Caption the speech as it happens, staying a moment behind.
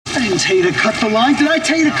didn't tell you to cut the line. Did I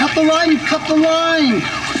tell you to cut the line? You cut the line.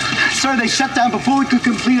 Sir, they shut down before we could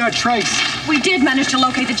complete our trace. We did manage to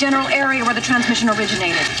locate the general area where the transmission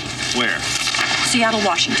originated. Where? Seattle,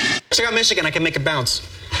 Washington. Check out Michigan. I can make it bounce.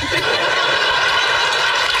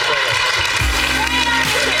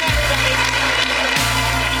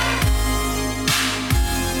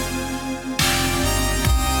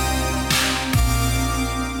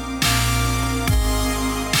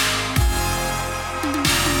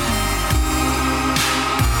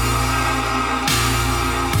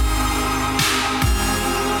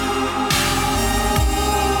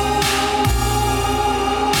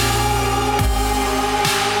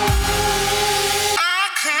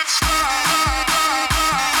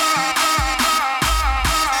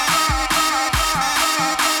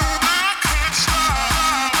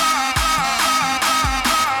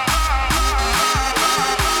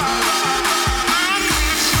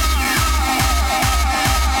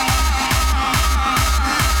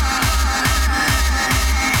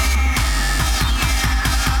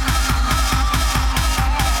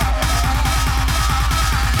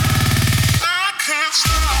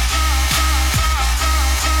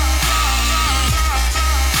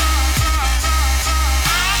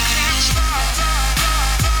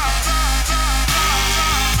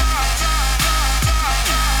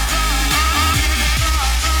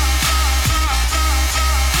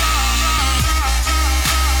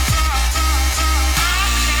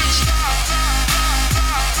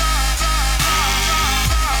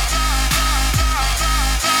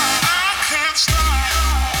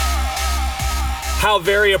 How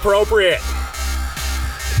very appropriate.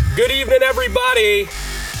 Good evening, everybody,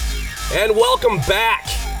 and welcome back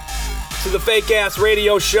to the Fake Ass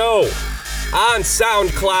Radio Show on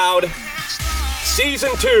SoundCloud,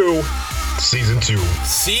 Season 2. Season 2.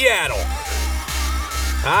 Seattle.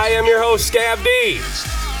 I am your host, Scav D.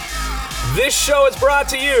 This show is brought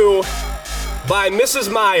to you by Mrs.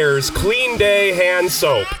 Meyer's Clean Day Hand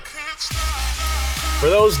Soap. For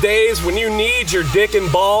those days when you need your dick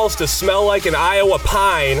and balls to smell like an Iowa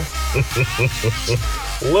pine,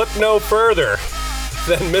 look no further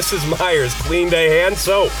than Mrs. Meyer's Clean Day Hand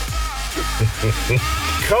Soap.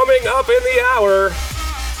 Coming up in the hour,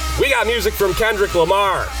 we got music from Kendrick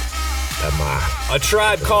Lamar, A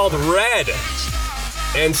Tribe Called Red,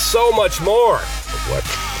 and so much more. What?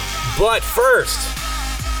 But first,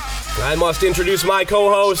 I must introduce my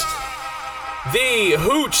co-host, the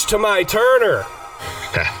Hooch to my Turner,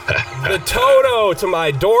 the Toto to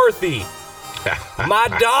my Dorothy, my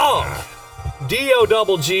dog,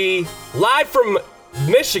 D-O-double-G, live from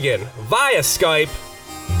Michigan via Skype.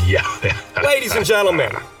 Yeah. Ladies and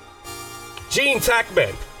gentlemen, Gean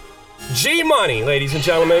Techman. G-Money, ladies and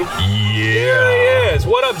gentlemen. Yeah. Here he is.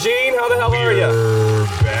 What up, Gean? How the hell are you? We're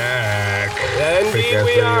back. Indeed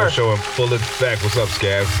we are. Show in full effect. What's up,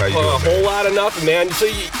 Scav? How you doing, A whole lot of nothing, man. So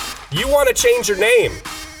you want to change your name.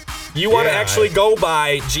 You want to actually go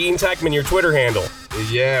by Gean Techman, your Twitter handle.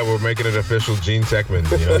 Yeah, we're making it official, Gean Techman.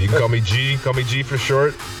 You know, you can call me G for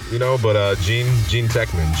short, you know, but Gean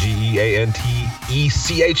Techman,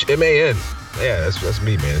 Geantechman. Yeah, that's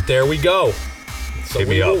me, man. There we go. So Hit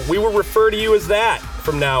me up. We will refer to you as that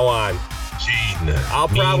from now on. Gene. I'll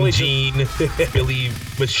probably Gene, Billy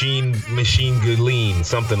Machine Galean,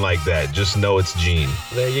 something like that. Just know it's Gene.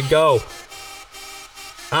 There you go.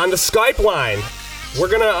 On the Skype line, we're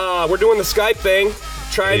doing the Skype thing.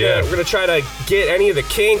 We're gonna try to get any of the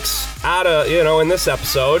kinks out of in this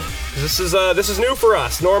episode. This is new for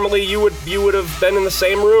us. Normally you would have been in the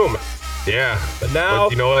same room. Yeah, but now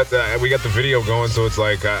you know what? We got the video going, so it's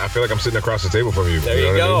like I feel like I'm sitting across the table from you. There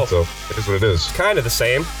you know go. What I mean? So it is what it is. Kind of the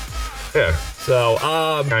same. Yeah. So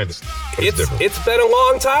kind of. It's been a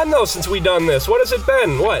long time though since we done this. What has it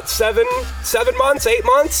been? What, 7 months, 8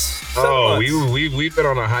 months? We've been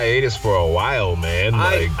on a hiatus for a while, man.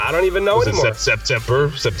 I don't even know anymore.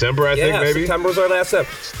 September, I think maybe. September was our last step.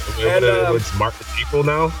 And it's March, April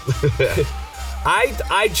now.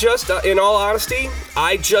 I just, in all honesty,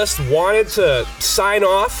 I just wanted to sign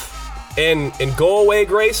off and go away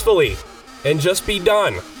gracefully and just be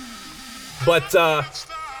done. But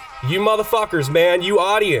you motherfuckers, man, you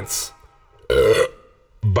audience.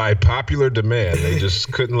 By popular demand, they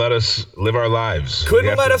just couldn't let us live our lives.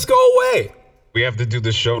 Couldn't let us go away. We have to do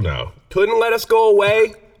this show now. Couldn't let us go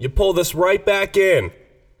away. You pulled us right back in.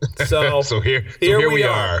 So, here we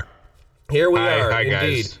are. Here we are, hi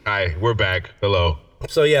indeed. Guys. Hi, we're back. Hello.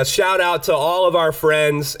 So yeah, shout out to all of our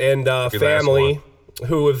friends and family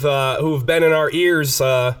who have been in our ears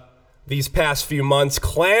these past few months,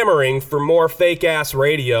 clamoring for more fake ass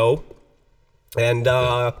radio. And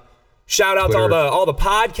shout out to all the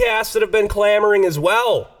podcasts that have been clamoring as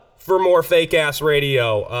well for more fake ass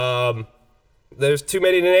radio. There's too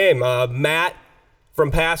many to name. Matt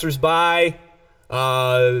from Passersby.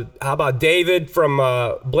 How about David from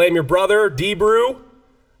Blame Your Brother, D-Brew?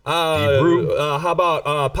 How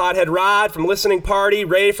about Pothead Rod from Listening Party,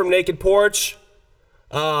 Ray from Naked Porch?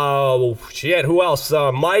 Oh, shit, who else?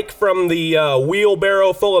 Mike from the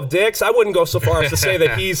Wheelbarrow Full of Dicks. I wouldn't go so far as to say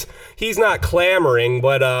that he's not clamoring,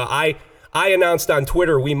 but I announced on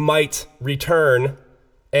Twitter we might return,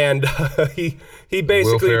 and he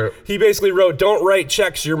basically wrote, "Don't write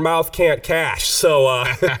checks your mouth can't cash." So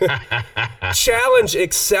challenge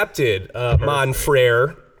accepted, mon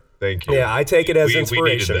frere. Thank you. Yeah, I take it as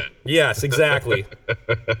inspiration. We needed that. Yes, exactly.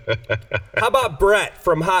 How about Brett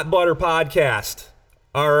from Hot Butter Podcast?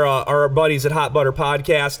 Our buddies at Hot Butter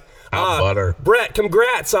Podcast. Hot Butter. Brett,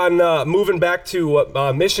 congrats on moving back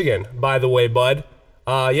to Michigan, by the way, bud.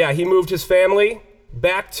 Yeah, he moved his family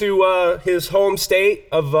back to his home state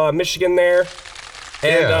of Michigan there.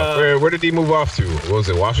 And, where did he move off to? What was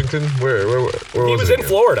it, Washington? Where he was was it in again?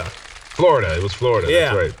 Florida. Florida. It was Florida.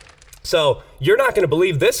 Yeah. That's right. So you're not going to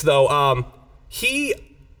believe this, though. He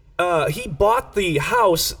bought the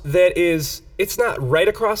house that it's not right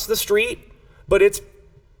across the street, but it's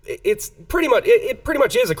pretty much it pretty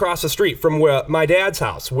much is across the street from my dad's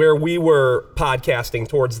house, where we were podcasting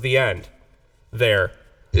towards the end there.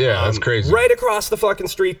 Yeah, that's crazy. Right across the fucking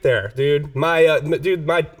street there, dude. My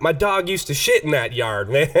dog used to shit in that yard,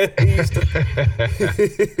 man. Yeah,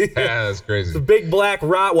 that's crazy. The big black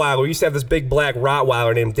Rottweiler. We used to have this big black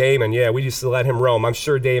Rottweiler named Damon. Yeah, we used to let him roam. I'm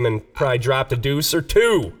sure Damon probably dropped a deuce or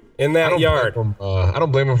two in that yard. I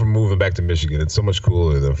don't blame him for moving back to Michigan. It's so much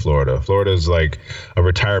cooler than Florida. Florida is like a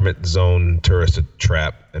retirement zone tourist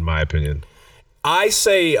trap, in my opinion. I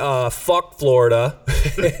say fuck Florida,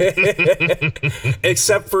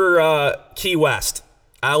 except for Key West.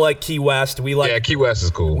 I like Key West. Key West is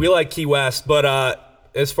cool. We like Key West, but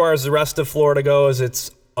as far as the rest of Florida goes, it's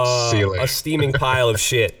a steaming pile of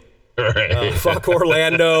shit. Right. Fuck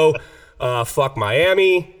Orlando. Fuck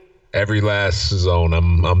Miami. Every last zone,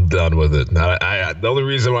 I'm done with it. The only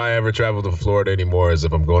reason why I ever travel to Florida anymore is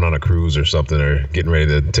if I'm going on a cruise or something, or getting ready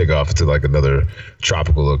to take off to like another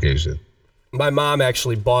tropical location. My mom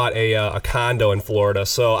actually bought a condo in Florida,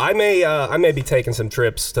 so I may be taking some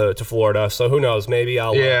trips to Florida. So who knows? Maybe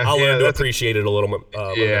I'll learn to appreciate it a little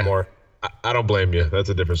bit more. I don't blame you. That's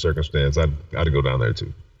a different circumstance. I'd go down there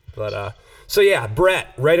too. But so yeah,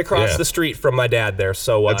 Brett, right across the street from my dad there.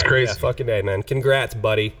 So that's crazy. Yeah, fucking A, man. Congrats,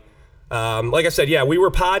 buddy. Like I said, yeah, we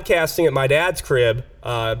were podcasting at my dad's crib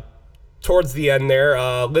towards the end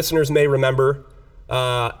there. Listeners may remember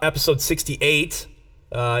episode 68.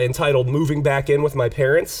 Entitled Moving Back In with My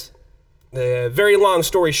Parents. Very long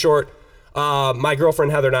story short, my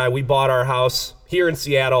girlfriend Heather and I, we bought our house here in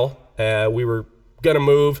Seattle. We were going to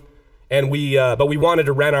move, and but we wanted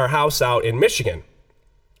to rent our house out in Michigan,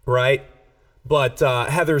 right? But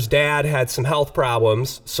Heather's dad had some health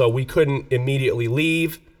problems, so we couldn't immediately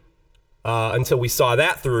leave until we saw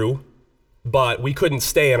that through. But we couldn't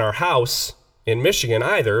stay in our house in Michigan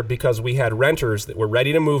either, because we had renters that were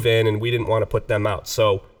ready to move in and we didn't want to put them out.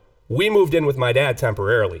 So we moved in with my dad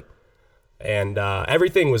temporarily, and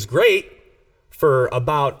everything was great for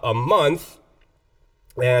about a month,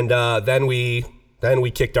 and then we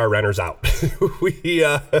kicked our renters out.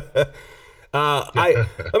 Let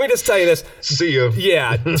me just tell you this. See you.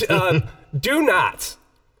 Yeah. Do not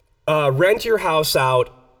rent your house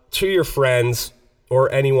out to your friends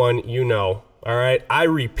or anyone you know. All right. I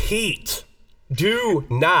repeat. Do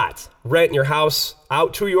not rent your house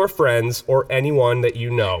out to your friends or anyone that you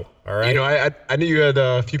know, all right? You know, I knew you had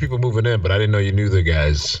a few people moving in, but I didn't know you knew the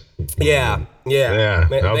guys. Yeah.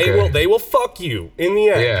 Man, okay. They will fuck you in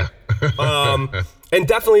the end. Yeah. And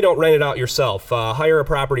definitely don't rent it out yourself. Hire a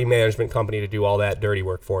property management company to do all that dirty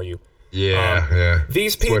work for you. Yeah.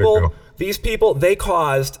 These people, they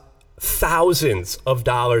caused thousands of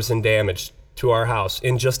dollars in damage to our house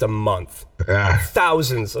in just a month.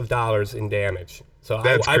 Thousands of dollars in damage. So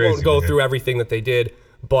I won't go through everything that they did,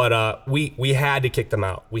 but we had to kick them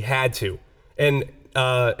out. We had to, and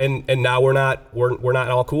now we're not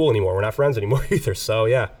all cool anymore. We're not friends anymore either. So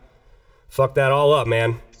yeah, fuck that all up,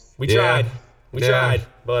 man. We tried,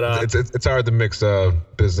 but it's hard to mix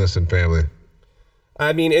business and family.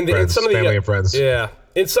 I mean, in some of the family and friends. Yeah.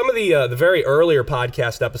 In some of the very earlier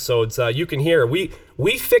podcast episodes, you can hear we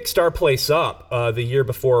fixed our place up the year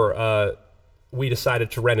before we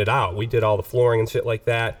decided to rent it out. We did all the flooring and shit like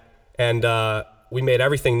that, and we made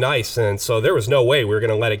everything nice. And so there was no way we were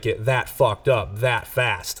gonna let it get that fucked up that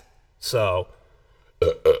fast. So,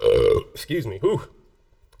 excuse me. Whew.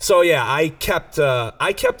 So yeah, I kept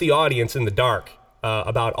the audience in the dark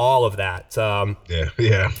about all of that.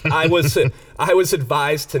 Yeah. I was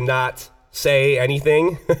advised to not say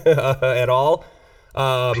anything at all.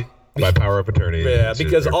 By power of attorney. Yeah,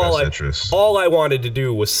 because all I wanted to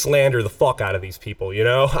do was slander the fuck out of these people, you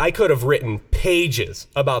know? I could have written pages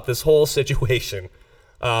about this whole situation,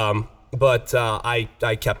 but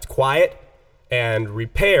I kept quiet and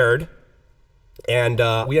repaired, and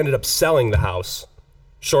we ended up selling the house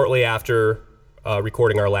shortly after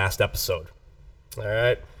recording our last episode. All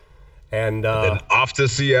right? And then off to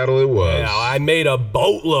Seattle it was. Yeah, I made a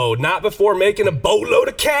boatload. Not before making a boatload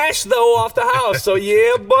of cash, though, off the house. So,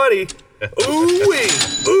 yeah, buddy. Ooh-wee.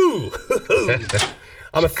 Ooh.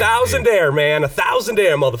 I'm a thousandaire, man. A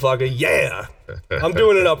thousandaire, motherfucker. Yeah. I'm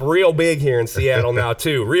doing it up real big here in Seattle now,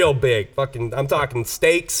 too. Real big. Fucking, I'm talking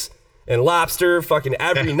steaks and lobster fucking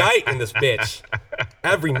every night in this bitch.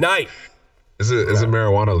 Every night. Is it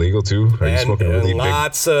marijuana legal, too? Are you smoking really big?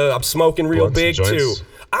 I'm smoking real big, too. Joints?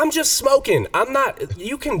 I'm just smoking. I'm not.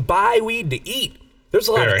 You can buy weed to eat. There's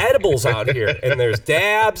a lot of edibles out here, and there's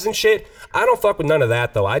dabs and shit. I don't fuck with none of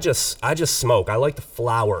that though. I just smoke. I like the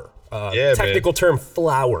flower. Technical term,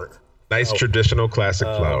 flower. Nice traditional classic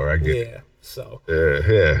flower. I get. Yeah. So.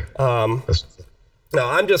 Yeah. No,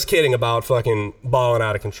 I'm just kidding about fucking balling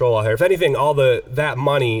out of control out here. If anything, all that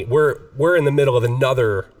money, we're in the middle of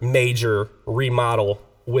another major remodel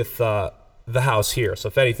with the house here. So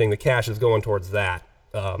if anything, the cash is going towards that.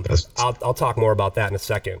 I'll talk more about that in a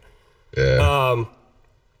second. Yeah.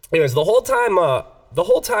 Anyways, the whole time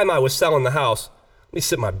I was selling the house, let me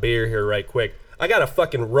sip my beer here right quick. I got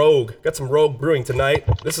got some Rogue brewing tonight.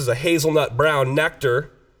 This is a hazelnut brown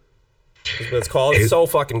nectar. That's what it's called. It's so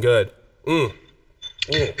fucking good.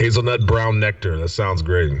 Hazelnut brown nectar. That sounds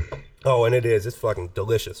great. Oh, and it is. It's fucking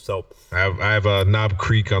delicious. So I have a Knob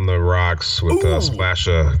Creek on the rocks with a splash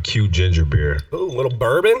of Q ginger beer. Ooh, a little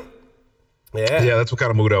bourbon. Yeah. Yeah, that's what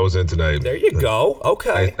kind of mood I was in tonight. There you go.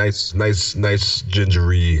 Okay. Nice ginger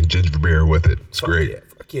beer with it. It's great. Yeah,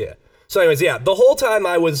 fuck yeah. So anyways, yeah, the whole time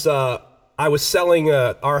I was selling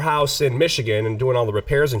our house in Michigan and doing all the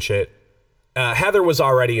repairs and shit, Heather was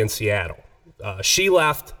already in Seattle. She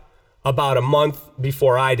left about a month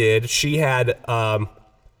before I did. She had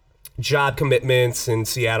job commitments in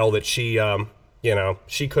Seattle that she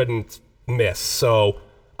couldn't miss. So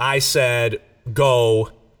I said, go.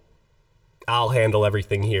 I'll handle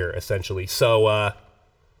everything here, essentially. So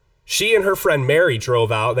she and her friend Mary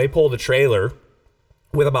drove out. They pulled a trailer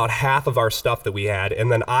with about half of our stuff that we had,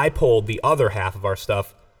 and then I pulled the other half of our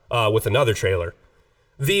stuff with another trailer.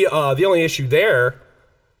 The only issue there,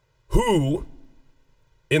 who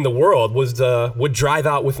in the world would drive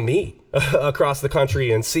out with me across the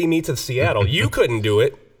country and see me to Seattle? You couldn't do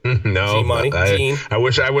it. No, Gean. I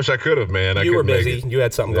wish I could have, man. You were busy. You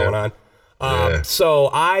had something going on. So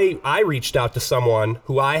I reached out to someone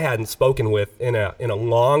who I hadn't spoken with in a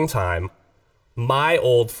long time, my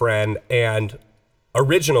old friend and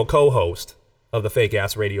original co-host of the Fake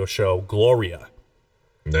Ass Radio Show, Gloria.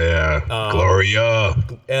 Yeah, Gloria.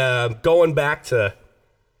 Going back to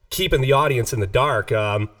keeping the audience in the dark,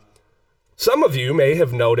 some of you may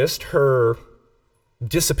have noticed her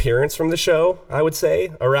disappearance from the show, I would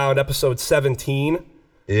say, around episode 17.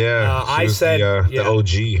 Yeah, I said the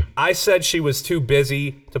OG. I said she was too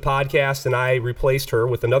busy to podcast, and I replaced her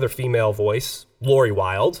with another female voice, Lori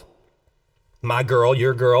Wild. My girl,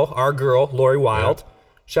 your girl, our girl, Lori Wild. Yeah.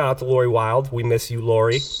 Shout out to Lori Wild. We miss you,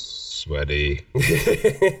 Lori. Sweaty.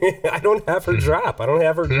 I don't have her drop.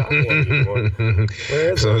 Anymore.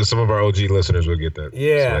 So some of our OG listeners will get that.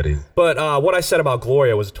 Yeah. Sweaty. But what I said about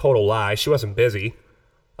Gloria was a total lie. She wasn't busy.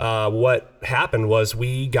 What happened was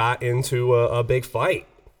we got into a big fight.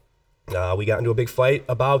 We got into a big fight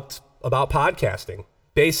about podcasting.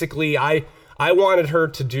 Basically, I wanted her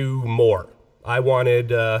to do more. I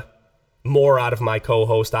wanted more out of my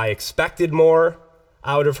co-host. I expected more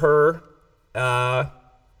out of her.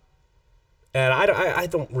 And I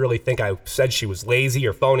don't really think I said she was lazy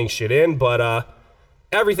or phoning shit in, but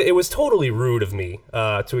everything, it was totally rude of me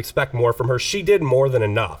to expect more from her. She did more than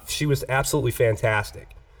enough. She was absolutely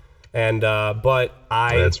fantastic. And but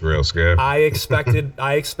that's real, Scav. I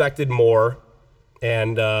expected more,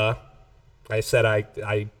 and I said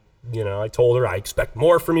I told her I expect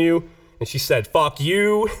more from you, and she said fuck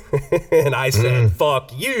you, and I said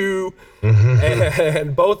fuck you,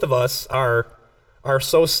 and both of us are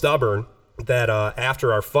so stubborn that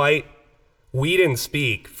after our fight we didn't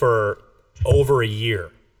speak for over a year.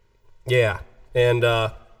 Yeah, and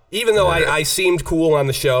even though I seemed cool on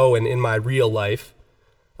the show and in my real life.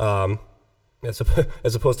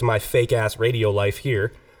 As opposed to my fake ass radio life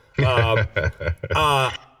here,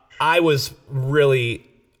 I was really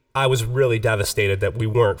I was really devastated that we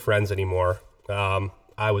weren't friends anymore.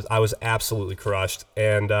 I was absolutely crushed.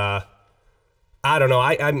 And I don't know.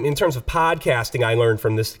 I'm in terms of podcasting, I learned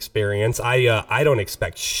from this experience. I don't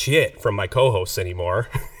expect shit from my co-hosts anymore.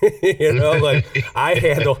 You know, like I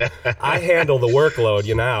handle the workload.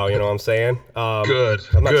 You know what I'm saying? Good,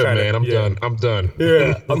 man. I'm done.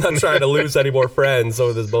 Yeah, I'm not trying to lose any more friends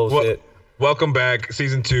over this bullshit. Welcome back,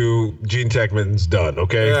 season 2. Gean Techman's done.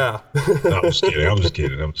 Okay. Yeah. No, I'm just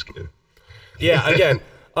kidding. Yeah. Again,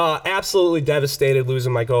 absolutely devastated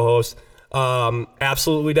losing my co-host.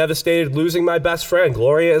 Absolutely devastated losing my best friend.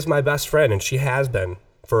 Gloria is my best friend, and she has been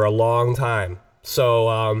for a long time.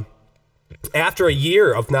 So after a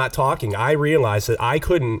year of not talking, I realized that I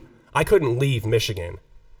couldn't leave Michigan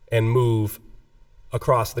and move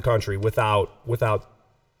across the country without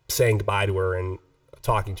saying goodbye to her and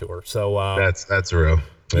talking to her. So that's real.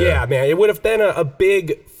 Yeah, man, it would have been a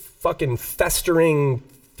big fucking festering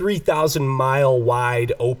 3,000 mile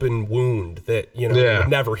wide open wound that would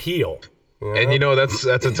never heal. And that's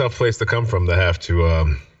a tough place to come from, to have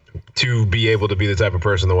to be able to be the type of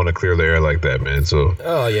person to want to clear the air like that, man. So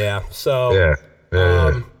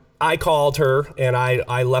I called her and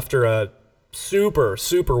I left her a super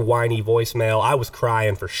whiny voicemail. I was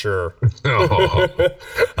crying for sure.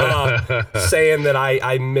 Saying that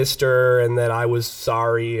I missed her and that I was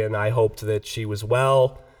sorry and I hoped that she was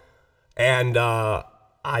well. And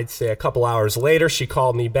I'd say a couple hours later, she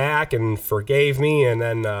called me back and forgave me, and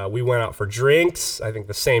then we went out for drinks, I think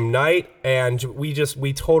the same night, and we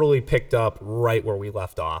totally picked up right where we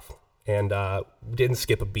left off, and didn't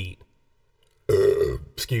skip a beat.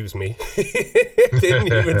 Excuse me.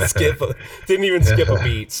 didn't even skip a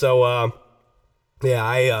beat. So,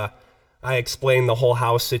 I explained the whole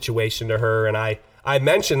house situation to her, and I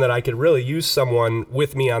mentioned that I could really use someone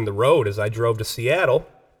with me on the road as I drove to Seattle.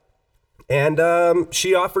 And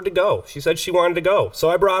she offered to go. She said she wanted to go. So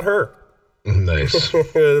I brought her. Nice.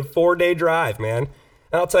 4-day drive, man.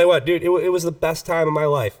 And I'll tell you what, dude, it was the best time of my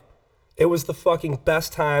life. It was the fucking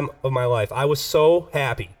best time of my life. I was so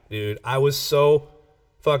happy, dude. I was so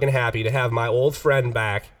fucking happy to have my old friend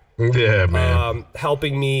back. Yeah, man.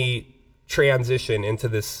 Helping me transition into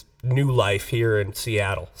this new life here in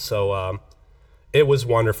Seattle. So it was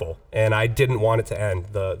wonderful. And I didn't want it to end,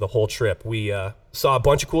 the whole trip. We saw a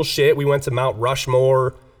bunch of cool shit. We went to Mount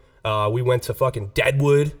Rushmore. We went to fucking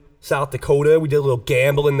Deadwood, South Dakota. We did a little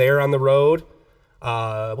gambling there on the road.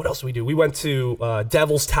 What else did we do? We went to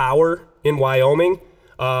Devil's Tower in Wyoming.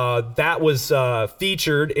 That was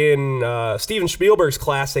featured in Steven Spielberg's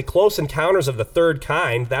classic Close Encounters of the Third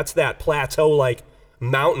Kind. That's that plateau-like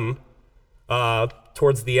mountain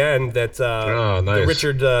towards the end that the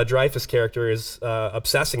Richard Dreyfuss character is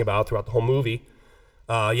obsessing about throughout the whole movie.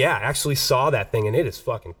 Actually saw that thing, and it is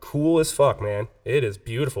fucking cool as fuck, man. It is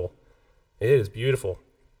beautiful.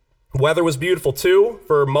 Weather was beautiful, too,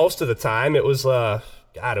 for most of the time. It was, it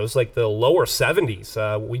was like the lower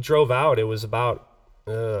 70s. We drove out. It was about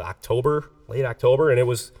late October, and it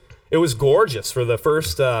was gorgeous for the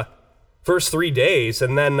first 3 days.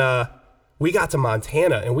 And then we got to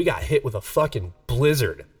Montana, and we got hit with a fucking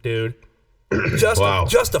blizzard, dude. Just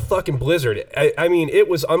a fucking blizzard. I mean, it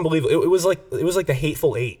was unbelievable. It was like the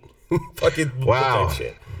Hateful Eight. Fucking wow.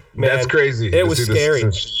 Shit. Man, that's crazy. It was scary.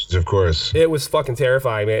 Of course. It was fucking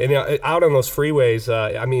terrifying, man. And out on those freeways,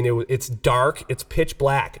 it's dark. It's pitch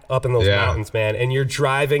black up in those mountains, man. And you're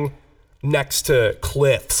driving next to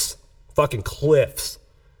cliffs, fucking cliffs.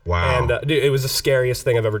 Wow. And dude, it was the scariest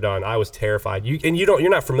thing I've ever done. I was terrified. You're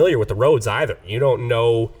not familiar with the roads either. You don't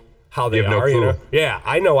know how they are. You know? Yeah,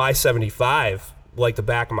 I know I-75 like the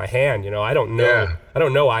back of my hand. I don't know. Yeah. I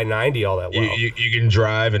don't know I-90 all that well. You can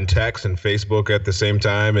drive and text and Facebook at the same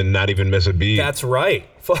time and not even miss a beat. That's right.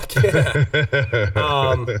 Fuck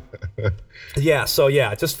yeah.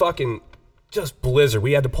 Just blizzard.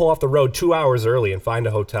 We had to pull off the road 2 hours early and find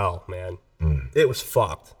a hotel, man. It was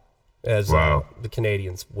fucked, as the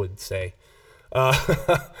Canadians would say.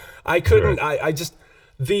 I couldn't,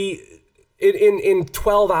 in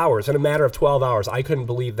 12 hours, in a matter of 12 hours, I couldn't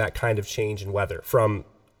believe that kind of change in weather from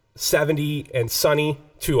 70 and sunny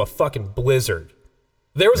to a fucking blizzard.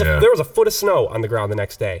 There was a foot of snow on the ground the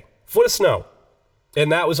next day. Foot of snow.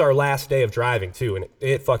 And that was our last day of driving too. And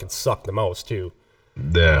it fucking sucked the most too.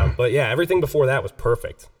 Yeah. But yeah, everything before that was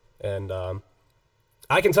perfect. And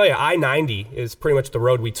I can tell you, I-90 is pretty much the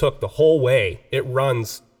road we took the whole way. It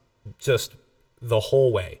runs just the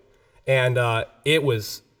whole way. And it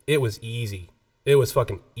was easy. It was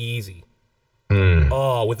fucking easy.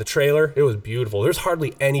 Oh, with the trailer, it was beautiful. There's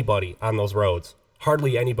hardly anybody on those roads.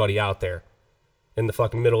 Hardly anybody out there in the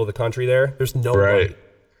fucking middle of the country there. There's nobody. Right.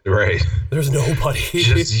 Right. There's nobody.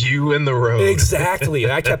 Just you and the road. Exactly.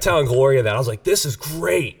 And I kept telling Gloria that. I was like, this is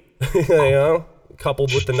great. You know,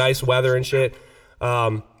 coupled with the nice weather and shit.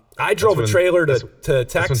 I drove a trailer to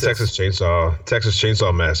Texas. That's when Texas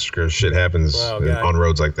Chainsaw Massacre shit happens on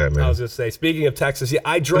roads like that, man. I was gonna say, speaking of Texas,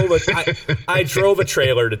 I drove a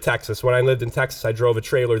trailer to Texas. When I lived in Texas, I drove a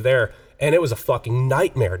trailer there, and it was a fucking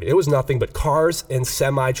nightmare. It was nothing but cars and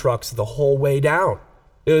semi trucks the whole way down.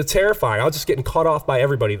 It was terrifying. I was just getting cut off by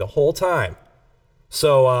everybody the whole time.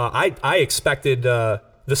 So I expected the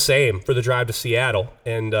same for the drive to Seattle,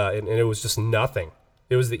 and it was just nothing.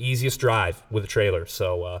 It was the easiest drive with a trailer.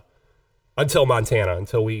 So until Montana,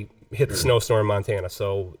 until we hit the snowstorm in Montana.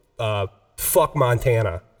 So fuck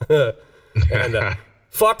Montana, and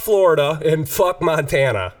fuck Florida, and fuck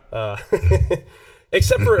Montana.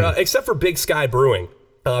 Except for Big Sky Brewing.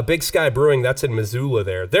 Big Sky Brewing, that's in Missoula.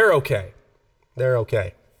 They're okay. They're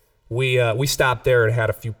okay. We stopped there and had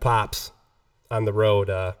a few pops on the road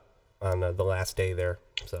on the last day there.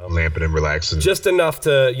 So lamping and relaxing. Just enough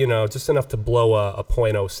to blow a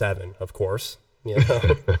 .07, of course. You know.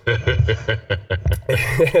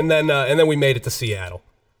 and then we made it to Seattle.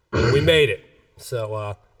 We made it.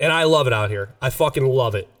 So and I love it out here. I fucking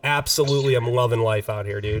love it. Absolutely, I'm loving life out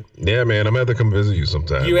here, dude. Yeah, man. I'm gonna have to come visit you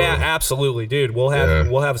sometime. Absolutely, dude. We'll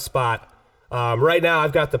have a spot. Right now,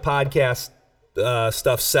 I've got the podcast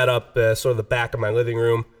stuff set up sort of the back of my living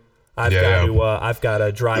room. I've got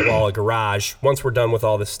to drywall a garage. Once we're done with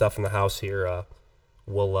all this stuff in the house here,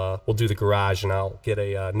 we'll do the garage, and I'll get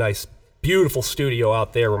a nice, beautiful studio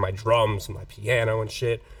out there with my drums and my piano and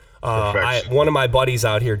shit. One of my buddies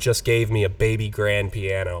out here just gave me a baby grand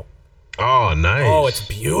piano. Oh, nice. Oh, it's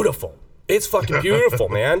beautiful. It's fucking beautiful,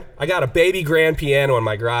 man. I got a baby grand piano in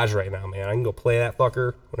my garage right now, man. I can go play that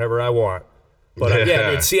fucker whenever I want. But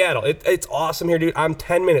yeah, dude, Seattle, it's awesome here, dude. I'm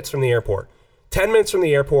 10 minutes from the airport. 10 minutes from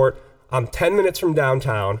the airport. I'm 10 minutes from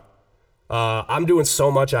downtown. I'm doing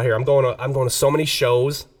so much out here. I'm going to so many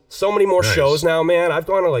shows. So many more shows now, man. I've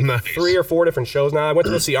gone to like 3 or 4 different shows now. I went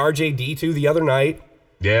to go see RJD2 the other night.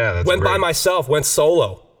 Yeah, that's Went great. By myself. Went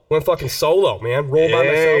solo. Went fucking solo, man. Rolled by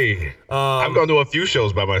myself. I've gone to a few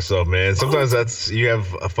shows by myself, man. Sometimes you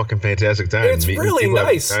have a fucking fantastic time. It's really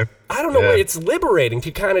nice. I don't know. It's liberating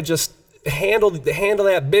to kind of just handle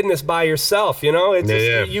that business by yourself, you know?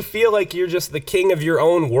 It's you feel like you're just the king of your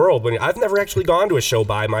own world. I've never actually gone to a show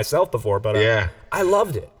by myself before, but I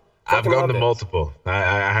loved it. I've gone to multiple.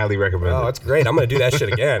 I highly recommend it. Oh, it's great. I'm going to do that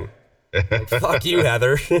shit again. Like, fuck you,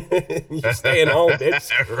 Heather. You're staying home,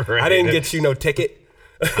 bitch. Right. I didn't get you no ticket.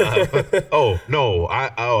 No,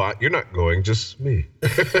 you're not going, just me.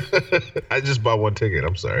 I just bought one ticket.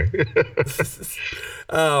 I'm sorry.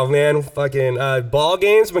 Oh man, fucking ball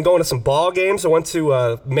games. Been going to some ball games. I went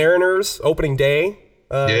to Mariners opening day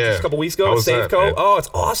just a couple weeks ago at Safeco. Oh, it's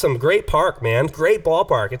awesome. Great park, man. Great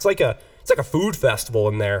ballpark. It's like a food festival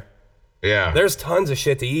in there. Yeah. There's tons of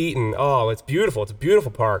shit to eat, and it's beautiful. It's a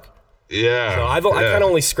beautiful park. Yeah. So I kind of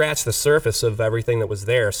only scratched the surface of everything that was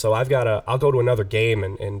there. So I'll go to another game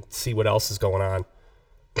and see what else is going on.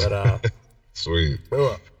 But sweet.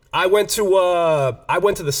 I went to the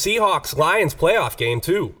Seahawks-Lions playoff game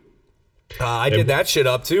too. I did that shit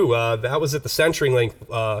up too. That was at the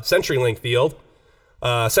CenturyLink field.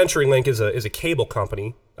 CenturyLink is a cable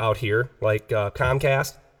company out here, like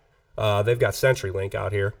Comcast. They've got CenturyLink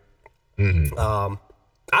out here. Mm-hmm.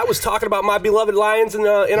 I was talking about my beloved Lions in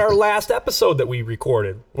our last episode that we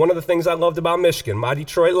recorded. One of the things I loved about Michigan, my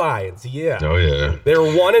Detroit Lions. Yeah. Oh yeah. They were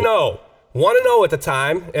 1-0 at the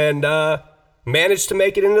time, and managed to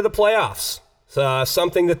make it into the playoffs.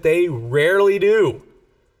 Something that they rarely do.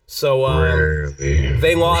 So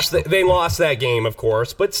they lost that game, of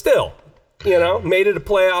course, but still, made it a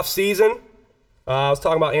playoff season. I was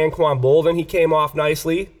talking about Anquan Bolden. He came off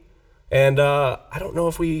nicely. And I don't know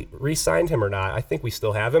if we re-signed him or not. I think we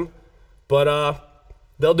still have him. But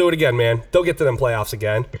they'll do it again, man. They'll get to them playoffs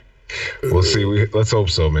again. We'll see. Let's hope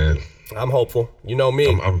so, man. I'm hopeful. You know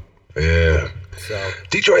me. Yeah. So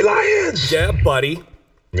Detroit Lions. Yeah, buddy.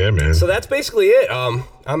 Yeah, man. So that's basically it.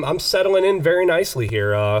 I'm settling in very nicely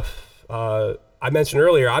here. I mentioned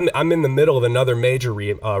earlier, I'm in the middle of another major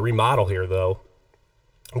remodel here, though.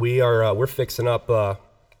 We're fixing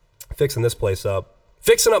this place up.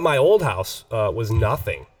 Fixing up my old house was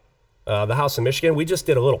nothing. The house in Michigan, we just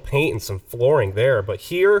did a little paint and some flooring there. But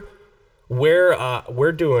here,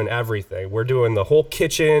 we're doing everything. We're doing the whole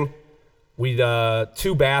kitchen. We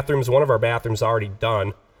 2 bathrooms. One of our bathrooms already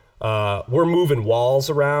done. We're moving walls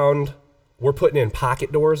around. We're putting in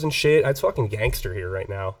pocket doors and shit. It's fucking gangster here right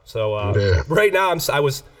now. So right now, I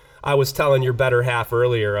was telling your better half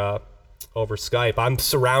earlier. over Skype. I'm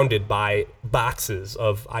surrounded by boxes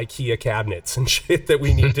of IKEA cabinets and shit that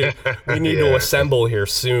we need to assemble here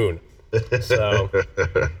soon. So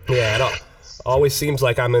yeah, it always seems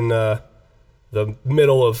like I'm in the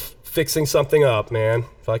middle of fixing something up, man.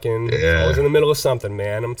 Fucking always in the middle of something,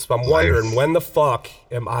 man. I'm wondering when the fuck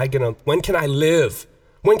when can I live?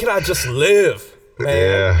 When can I just live, man?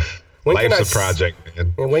 Yeah. When Life's a project,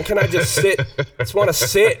 man. And when can I just sit? I just want to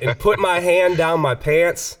sit and put my hand down my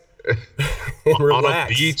pants and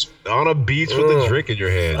relax. On a beach with a drink in your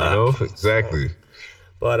hand, you know? Exactly.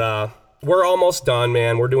 But we're almost done,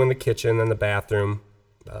 man. We're doing the kitchen and the bathroom.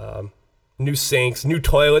 New sinks, new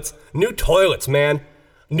toilets, man.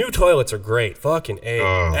 New toilets are great. Fucking A.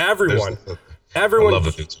 Everyone I love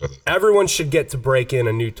the new toilet. Everyone should get to break in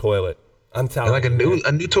a new toilet. I'm telling you. Like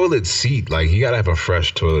a new toilet seat. Like, you gotta have a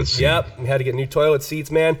fresh toilet seat. Yep. We had to get new toilet seats,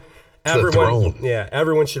 man.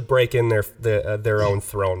 Everyone should break in their own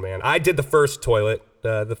throne, man. I did the first toilet.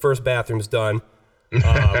 The first bathroom's done.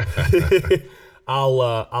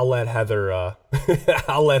 I'll let Heather.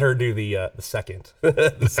 I'll let her do the second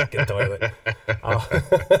toilet.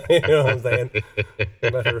 You know what I'm saying?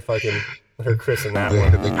 Let her christen that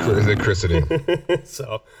one. The christening.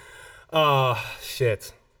 So,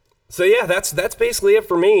 shit. So yeah, that's basically it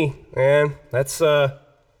for me, man. That's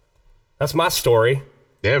my story.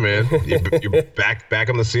 Yeah, man. You're back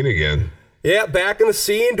on the scene again. Yeah, back in the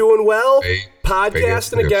scene, doing well.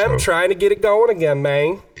 Podcasting again, trying to get it going again,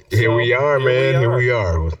 man. Here we are, man. Here we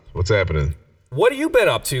are. What's happening? What have you been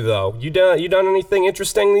up to, though? You done anything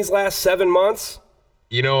interesting these last 7 months?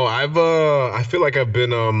 You know, I feel like I've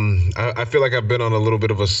been on a little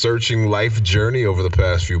bit of a searching life journey over the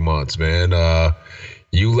past few months, man.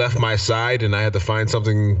 You left my side, and I had to find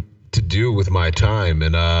something to do with my time,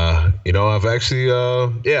 and you know, I've actually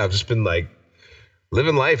I've just been like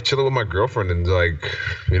living life, chilling with my girlfriend, and like,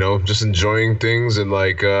 you know, just enjoying things, and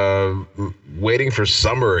like waiting for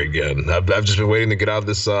summer again. I've just been waiting to get out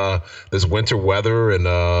of this winter weather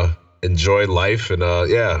and enjoy life, and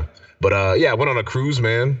But I went on a cruise,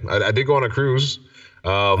 man. I did go on a cruise.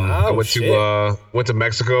 I went to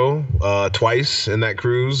Mexico twice in that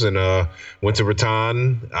cruise, and went to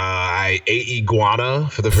Raton. I ate iguana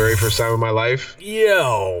for the very first time in my life.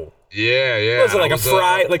 Yo. Yeah. Was it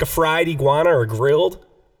like a fried iguana or grilled?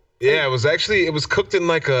 Yeah, it was cooked in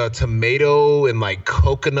like a tomato and like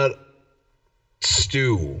coconut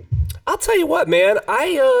stew. I'll tell you what, man.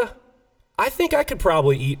 I think I could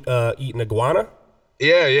probably eat an iguana.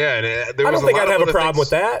 Yeah. And I don't think I'd have a problem with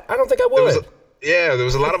that. I don't think I would. There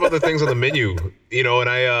was a lot of other things on the menu, you know, and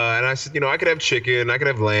I said, you know, I could have chicken, I could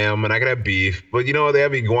have lamb, and I could have beef, but you know, they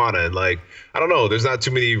have iguana, and like, I don't know, there's not too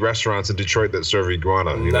many restaurants in Detroit that serve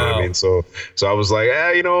iguana, you know what I mean? So I was like,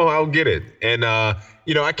 you know, I'll get it. And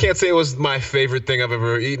you know, I can't say it was my favorite thing I've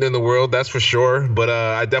ever eaten in the world, that's for sure, but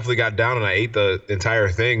I definitely got down and I ate the entire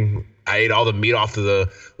thing. I ate all the meat off of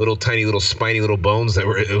the little tiny little spiny little bones that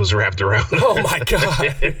it was wrapped around. Oh my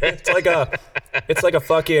god. It's like a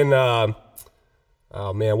fucking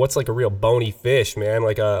oh man, what's like a real bony fish, man?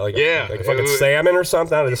 Like a fucking salmon or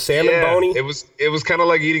something out of the salmon bony. It was kind of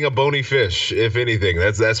like eating a bony fish, if anything.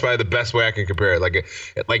 That's probably the best way I can compare it.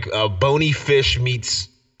 Like a bony fish meets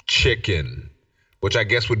chicken, which I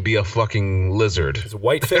guess would be a fucking lizard. It's a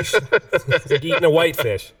white fish. It's like eating a white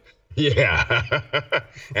fish. Yeah,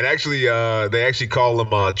 and actually, they actually call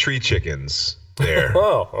them tree chickens there.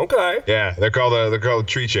 Oh, okay. Yeah, they're called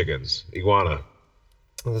tree chickens, iguana.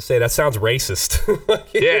 I was gonna say, that sounds racist.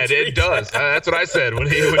 Yeah, it does. That's what I said when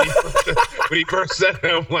he first said it.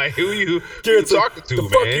 I'm like, who you talking to, the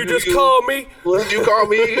man? Fuck you just called me? What did you call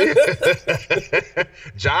me?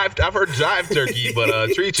 Jive. I've heard jive turkey,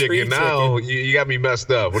 but tree chicken. Now you got me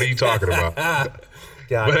messed up. What are you talking about?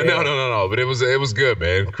 But no. But it was good,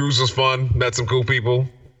 man. Cruise was fun. Met some cool people.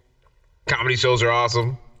 Comedy shows are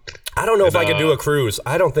awesome. I don't know if I could do a cruise.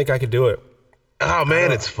 I don't think I could do it. Oh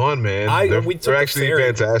man, it's fun, man. They're actually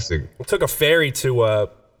fantastic. We took a ferry to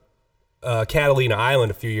Catalina Island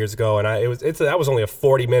a few years ago, and that was only a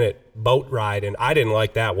 40-minute boat ride, and I didn't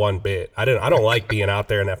like that one bit. I don't like being out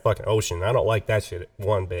there in that fucking ocean. I don't like that shit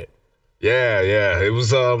one bit. Yeah. It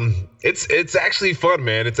was it's actually fun,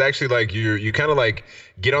 man. It's actually like you kind of like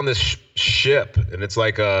get on this ship, and it's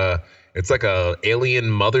like a alien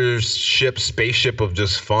mothership spaceship of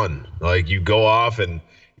just fun. Like you go off and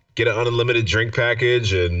get an unlimited drink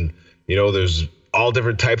package, and you know there's all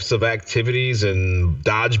different types of activities and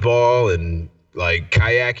dodgeball and like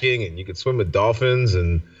kayaking, and you can swim with dolphins,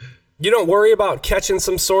 and you don't worry about catching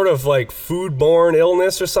some sort of like foodborne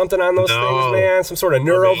illness or something on those things, man. Some sort of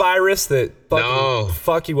neurovirus that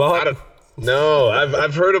fuck you up. No,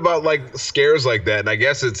 I've heard about like scares like that, and I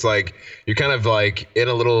guess it's like you're kind of like in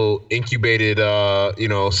a little incubated,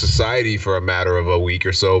 society for a matter of a week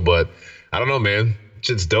or so. But I don't know, man.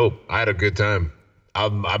 Shit's dope. I had a good time.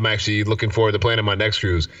 I'm actually looking forward to planning my next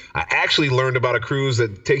cruise. I actually learned about a cruise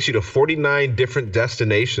that takes you to 49 different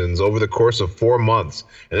destinations over the course of 4 months.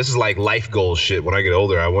 And this is like life goal shit. When I get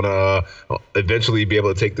older, I want to eventually be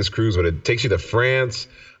able to take this cruise, but it takes you to France.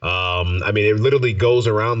 It literally goes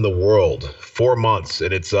around the world, 4 months,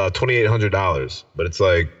 and it's $2,800. But it's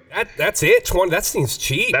like that's it. That seems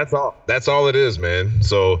cheap. That's all it is, man.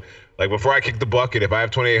 So like before I kick the bucket, if I have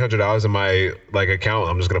 $2,800 in my like account,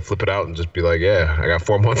 I'm just gonna flip it out and just be like, yeah, I got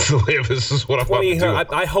 4 months to live. This is what I'm about to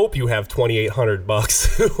do. I hope you have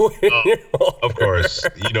 $2,800. Of course,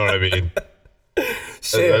 you know what I mean.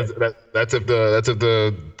 Shit. That's if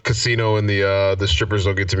the casino and the strippers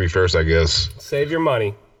don't get to me first, I guess. Save your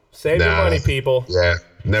money. Save your money, people. Yeah,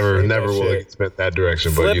 never will it get spent that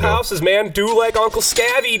direction. Flip but houses, man. Do like Uncle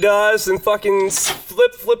Scavvy does and fucking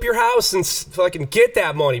flip your house and fucking get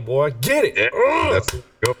that money, boy. Get it. Yeah, that's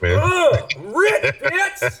go, man. Rich,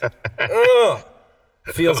 bitch.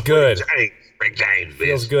 Feels good.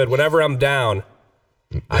 Feels good. Whenever I'm down,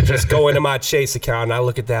 I just go into my Chase account and I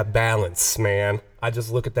look at that balance, man. I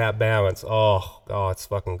just look at that balance. Oh, it's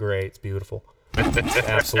fucking great. It's beautiful. It's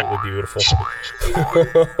absolutely beautiful.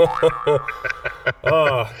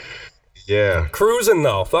 Yeah. Cruising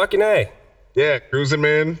though, fucking A. Yeah, cruising,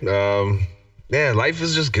 man. Life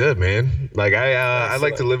is just good, man. Like I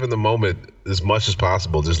like to live in the moment as much as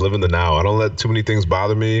possible. Just live in the now. I don't let too many things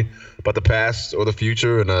bother me about the past or the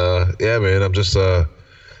future. And man, I'm just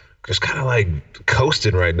kind of like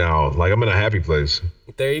coasting right now. Like I'm in a happy place.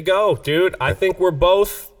 There you go, dude. I think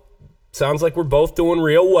sounds like we're both doing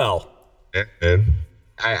real well. Yeah, man.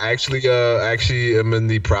 I actually am in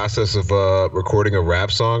the process of recording a rap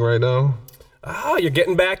song right now. Oh, you're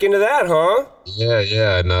getting back into that, huh?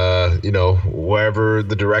 Yeah, and wherever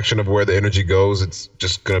the direction of where the energy goes, it's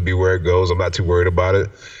just gonna be where it goes. I'm not too worried about it,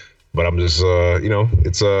 but I'm just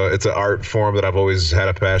it's an art form that I've always had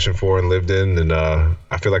a passion for and lived in, and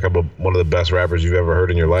I feel like I'm one of the best rappers you've ever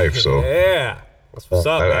heard in your life. So yeah. That's what's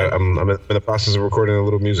up, man. I'm in the process of recording a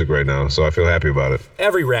little music right now, so I feel happy about it.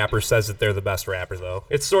 Every rapper says that they're the best rapper, though.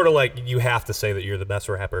 It's sort of like you have to say that you're the best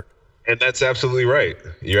rapper. And that's absolutely right.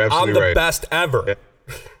 You're absolutely right. I'm the best ever. Yeah.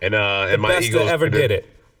 And the my best ego that ever did it.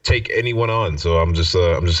 Take anyone on, so I'm just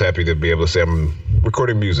happy to be able to say I'm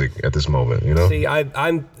recording music at this moment. You know. See,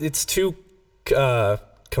 I'm. It's too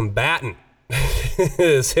combatant.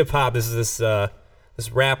 This hip hop is this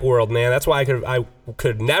rap world, man. That's why I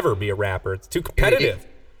could never be a rapper. It's too competitive.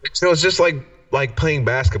 It's just like playing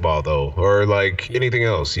basketball though, or like anything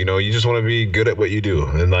else. You just want to be good at what you do,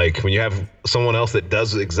 and like when you have someone else that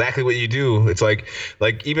does exactly what you do, it's like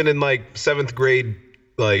even in like 7th grade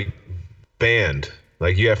like band,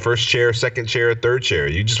 like you have first chair, second chair, third chair.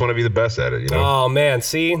 You just want to be the best at it. Oh man,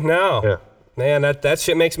 see no. Yeah. Man, that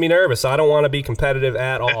shit makes me nervous. I don't want to be competitive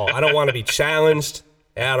at all. I don't want to be challenged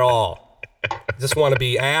at all. I just want to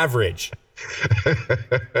be average.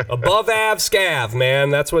 Above av scav, man.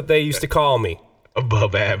 That's what they used to call me.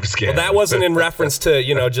 Above av scav. Well, that wasn't in reference to,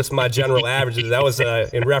 just my general averages. That was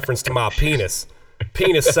in reference to my penis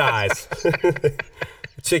size.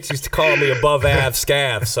 Chicks used to call me above av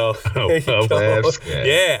scav, so above av scav.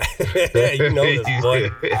 Yeah. You know this, boy.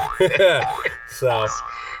 So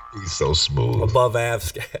he's so smooth. Above av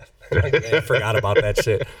scav. I forgot about that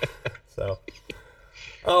shit. So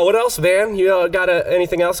what else, man? You got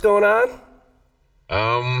anything else going on?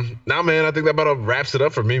 Nah, man. I think that about wraps it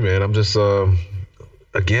up for me, man. I'm just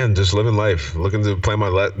just living life, looking to plan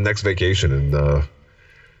my next vacation and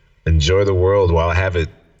enjoy the world while I have it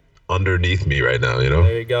underneath me right now.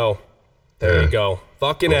 There you go. There you go.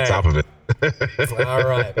 Fucking on top of it. All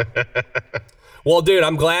right. Well, dude,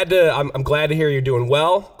 I'm glad to hear you're doing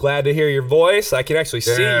well. Glad to hear your voice. I can actually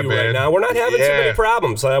see you right now. We're not having too many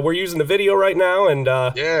problems. We're using the video right now, and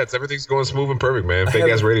everything's going smooth and perfect, man.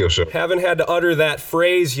 Fake ass radio show. Haven't had to utter that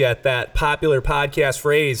phrase yet. That popular podcast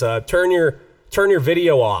phrase. Turn your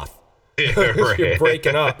video off. Yeah, right. You're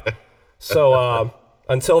breaking up. So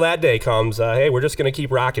until that day comes, hey, we're just gonna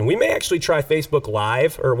keep rocking. We may actually try Facebook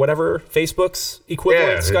Live or whatever Facebook's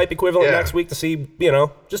equivalent, Skype equivalent next week to see,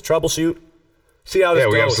 just troubleshoot. See how this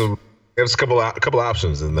goes. We have a couple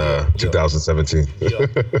options in 2017.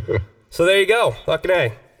 So there you go. Fucking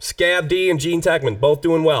A. Scav D and Gean Techman, both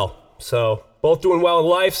doing well. So both doing well in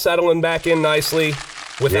life, settling back in nicely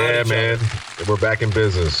without each other. We're back in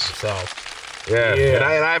business. So yeah. And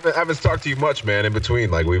I haven't talked to you much, man, in between.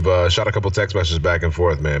 Like we've shot a couple text messages back and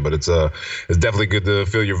forth, man. But it's definitely good to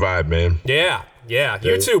feel your vibe, man. Yeah. Yeah,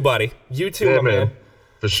 you too, buddy. You too, my man.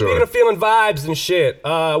 For sure. Speaking of feeling vibes and shit,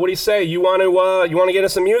 what do you say? You want to get into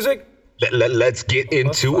some music? Let's get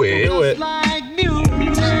into it. Do it.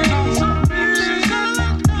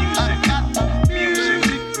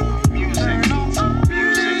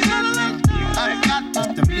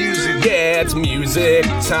 Yeah, it's music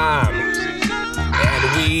time.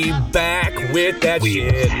 And we back with that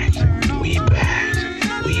shit. We back.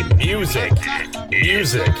 Music.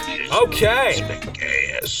 Okay.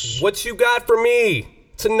 Yes. What you got for me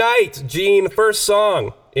tonight, Gean? First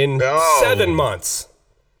song in 7 months.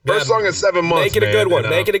 First song in 7 months. Make it a good one.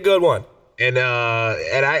 Make it a good one. And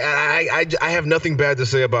I have nothing bad to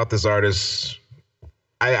say about this artist.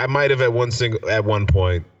 I might have at one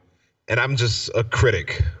point, and I'm just a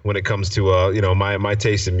critic when it comes to my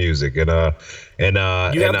taste in music. And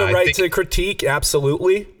you have the right to critique,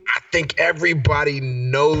 absolutely. I think everybody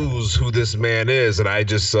knows who this man is, and I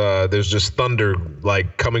just there's just thunder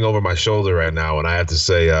like coming over my shoulder right now, and I have to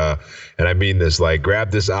say, and I mean this, like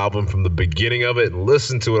grab this album from the beginning of it and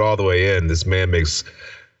listen to it all the way in. This man makes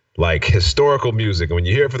like historical music, and when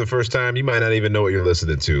you hear it for the first time, you might not even know what you're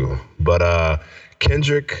listening to. But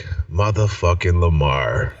Kendrick motherfucking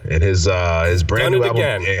Lamar and his brand new album,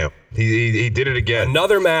 damn, he did it again.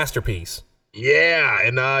 Another masterpiece. Yeah,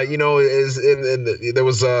 and there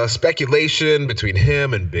was speculation between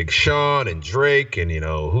him and Big Sean and Drake, and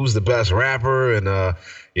who's the best rapper, and I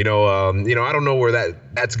don't know where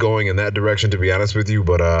that's going in that direction, to be honest with you.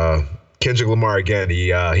 But Kendrick Lamar again,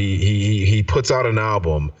 he puts out an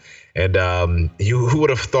album, and who would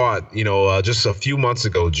have thought, just a few months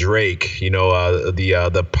ago, Drake,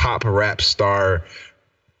 the pop rap star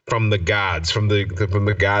from the gods,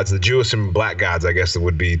 the Jewish and black gods, I guess it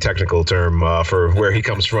would be technical term for where he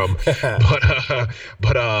comes from.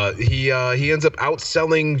 but he ends up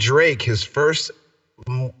outselling Drake his first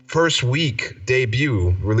week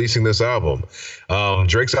debut releasing this album.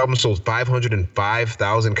 Drake's album sold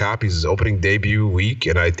 505,000 copies his opening debut week,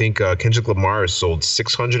 and I think Kendrick Lamar has sold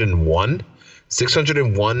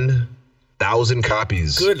 601,000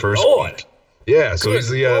 copies. Good first Lord. week. Yeah, so he's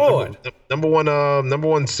the number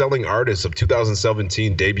one selling artist of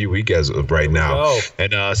 2017 debut week as of right now.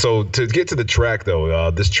 And so to get to the track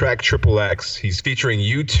though, this track Triple X, he's featuring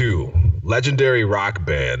U2, legendary rock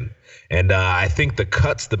band. And I think the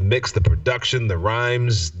cuts, the mix, the production, the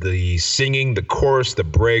rhymes, the singing, the chorus, the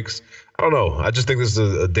breaks, I don't know. I just think this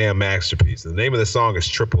is a damn masterpiece. The name of the song is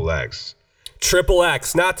Triple X. Triple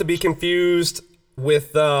X, not to be confused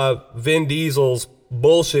with Vin Diesel's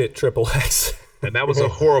bullshit Triple X. And that was a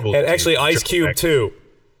horrible and actually Ice Cube too.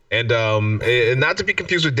 And not to be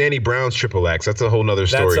confused with Danny Brown's Triple X. That's a whole nother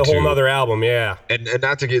story. That's a whole nother album, yeah. And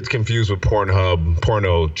not to get confused with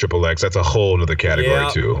porno Triple X. That's a whole nother category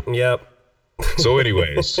too. Yep. So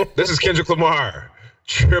anyways, this is Kendrick Lamar,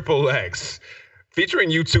 Triple X, featuring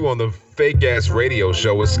U2 on the fake ass radio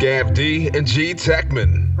show with Scav D and G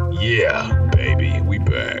Techman. Yeah, baby, we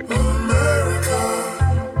back. America.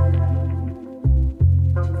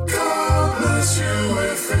 Bless you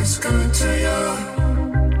if it's good to you.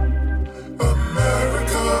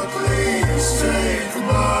 America, please take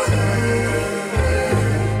my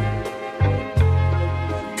hand.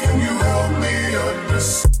 Can you help me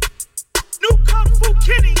understand? New Kung Fu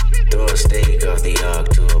Kitty. Throw a steak off the ark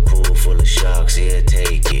to a pool full of sharks, he'll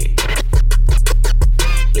take it.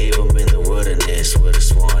 Leave him in the wilderness with a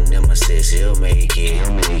sworn nemesis, he'll make it.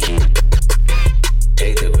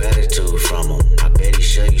 Take the gratitude from him, I bet he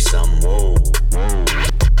show you something, whoa.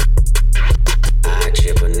 I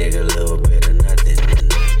chip a nigga a little bit of nothing.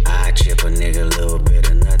 I chip a nigga a little bit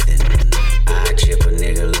of nothing. I chip a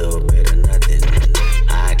nigga a little bit of nothing.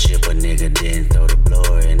 I chip a nigga, then throw the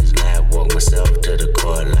blower in his lap. Walk myself to the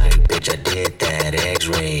court like, bitch, I did that,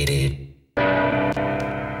 X-rated.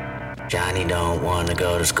 Johnny don't wanna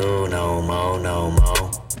go to school no more.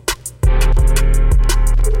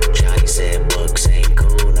 Johnny said books ain't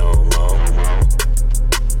cool no more.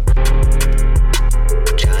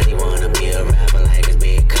 Johnny wanna be a rapper like his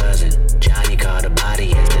big cousin. Johnny caught a body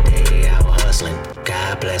yesterday out hustling.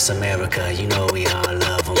 God bless America, you know we all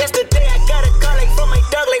love him. Yesterday I got a call like from my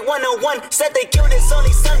dog like 101. Said they killed his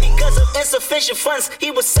only son because of insufficient funds.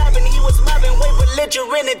 He was sobbing, he was mobbing, way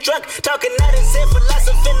belligerent and drunk. Talking out his head,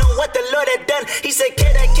 philosophing on what the Lord had done. He said,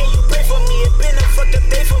 kid, can you pray for me? It been a fucked up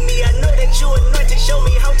day for me. I know that you anointed, show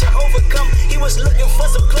me how to overcome. He was looking for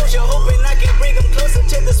some closure, hoping I can bring him closer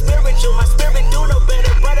to the spiritual. My spirit do no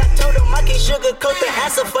better, but I told him I can't sugarcoat the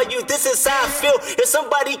answer for you. This is how I feel. If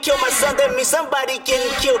somebody kill my son, that means somebody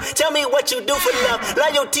getting killed. Tell me what you do for love,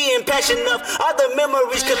 loyalty and passion of all the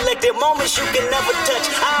memories collected, moments you can never touch.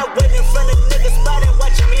 I wait in front of niggas spot and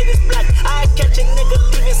watch him hit his block. I catch a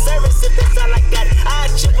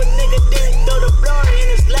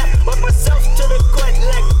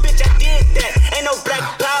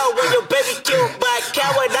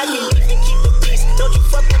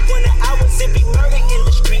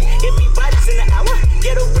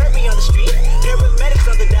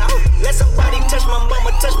my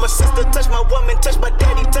mama, touch my sister, touch my woman, touch my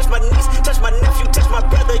daddy, touch my niece, touch my nephew, touch my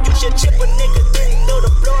brother. You should chip a nigga, then he throw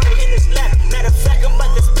the blower in his lap. Matter of fact, I'm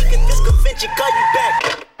about to speak at this convention, call you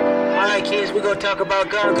back. Alright kids, we gonna talk about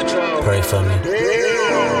gun control. Pray for me.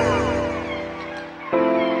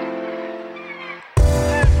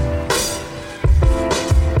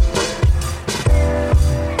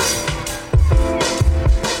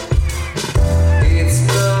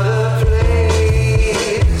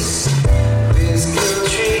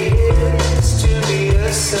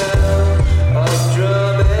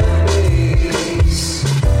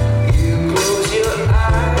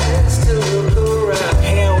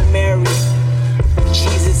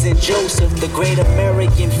 Joseph, the great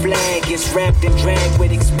American flag is wrapped and dragged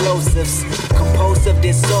with explosives. Compulsive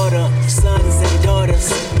disorder, sons and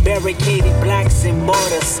daughters, barricaded blacks and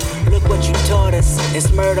mortars. Look what you taught us.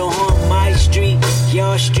 It's murder on my street,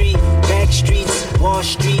 your street, back streets, Wall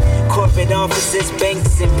Street, corporate offices,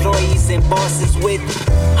 banks, employees, and bosses with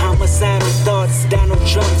homicidal thoughts. Donald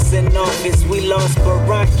Trump's in office. We lost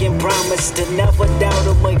Barack and promised to never doubt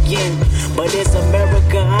him again. But is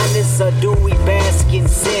America honest or do we bask in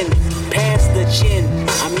sin? Pass the chin,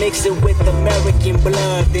 I mix it with American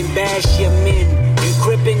blood, then bash your men. You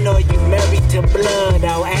crippin' or you married to blood?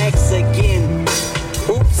 I'll ask again.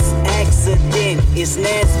 Oops, accident, it's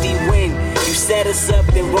nasty when you set us up,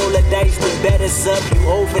 then roll the dice to bet us up. You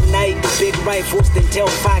overnight the big rifles, then tell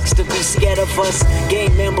Fox to be scared of us.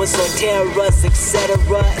 Gang members or terror us, etc.,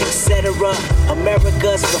 etc.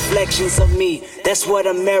 America's reflections of me, that's what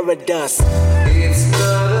America does. It's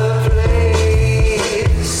not a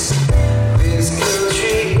place, this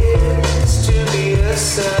country is to be a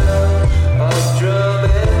sound of drum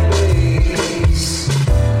and bass.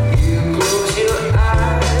 You close your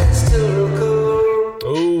eyes to look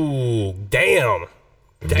around. Ooh, damn.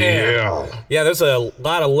 Yeah, there's a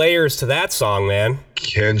lot of layers to that song, man.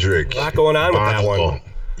 Kendrick. A lot going on with that one.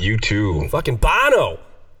 You too. Fucking Bono.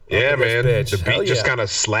 Yeah, man. The beat just yeah. kind of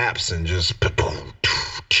slaps and just.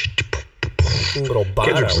 Little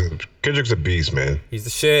Bono. Kendrick's a beast, man. He's the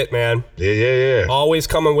shit, man. Yeah. Always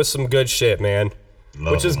coming with some good shit, man.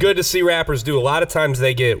 Which is good to see rappers do. A lot of times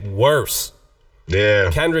they get worse. Yeah.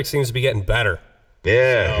 Kendrick seems to be getting better.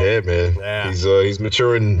 Yeah, man. Yeah. He's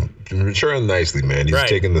maturing nicely, man. He's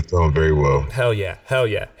taking the throne very well. Hell yeah.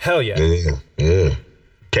 Yeah.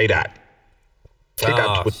 K-Dot.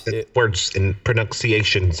 K-Dot with the words and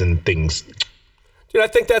pronunciations and things. Dude, I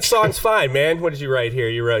think that song's fine, man. What did you write here?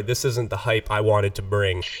 You wrote, "This isn't the hype I wanted to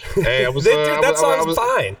bring." Hey, that song's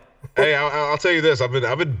fine. Hey, I'll tell you this. I've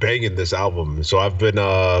been banging this album, so I've been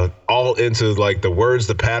all into like the words,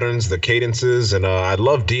 the patterns, the cadences, and I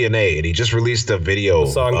love DNA. And he just released a video.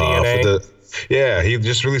 The song DNA. He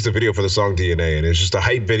just released a video for the song DNA, and it's just a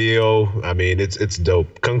hype video. I mean, it's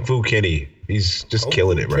dope. Kung Fu Kenny, he's just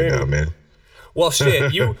killing it right now, man. Well,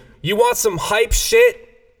 shit, you want some hype shit?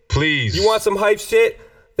 Please. You want some hype shit?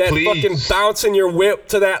 That fucking bouncing your whip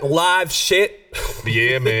to that live shit?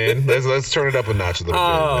 Yeah, man. Let's turn it up a notch a little bit.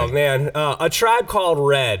 Oh, man. A Tribe Called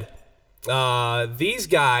Red. These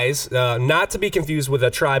guys, not to be confused with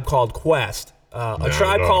A Tribe Called Quest. A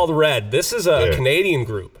Tribe Called Red. This is a Canadian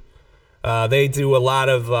group. They do a lot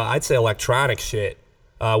of, I'd say, electronic shit.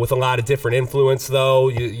 With a lot of different influence, though.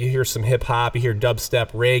 You hear some hip-hop, you hear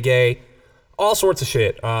dubstep, reggae, all sorts of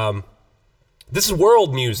shit. This is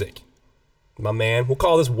world music, my man. We'll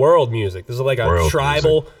call this world music. This is like a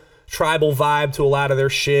tribal vibe to a lot of their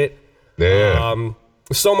shit. Yeah.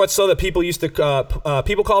 So much so that people used to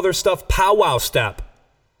people call their stuff powwow step.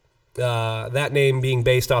 That name being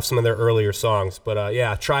based off some of their earlier songs. But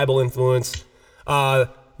yeah, tribal influence.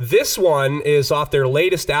 This one is off their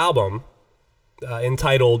latest album,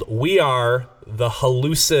 entitled "We Are the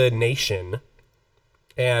Hallucination,"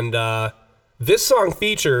 and this song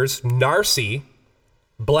features Narcy,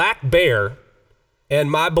 Black Bear,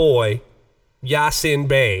 and my boy, Yasin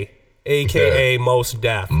Bey, a.k.a. Mos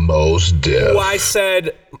Def. Mos Def. Who I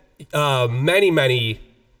said many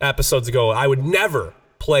episodes ago I would never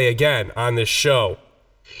play again on this show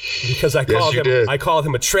because I called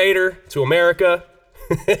him a traitor to America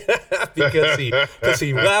because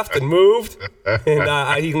he left and moved,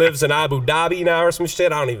 and he lives in Abu Dhabi now or some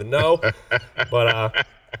shit. I don't even know. But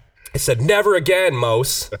I said, never again,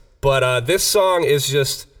 Mos. But this song is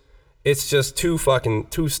just too fucking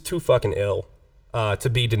ill to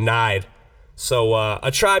be denied. So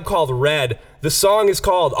A Tribe Called Red. The song is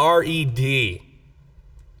called R.E.D.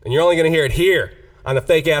 And you're only going to hear it here on the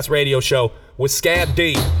Fake Ass Radio Show with Scav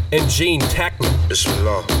D and Gean Techman.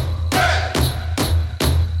 Bismillah.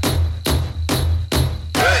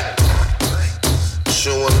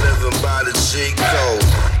 Showing living by the G code.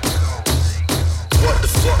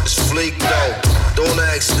 fuck is Fleek though? Don't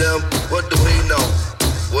ask them, what do we know?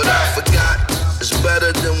 What I forgot is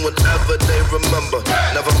better than whatever they remember.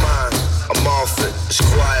 Never mind, I'm off it, it's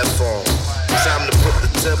quiet form. Time to put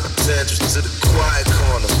the temper tantrums to the quiet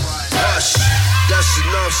corner. Hush, that's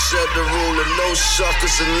enough, said the ruler. No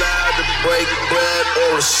suckers allowed to break bread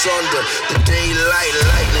or asunder. The daylight,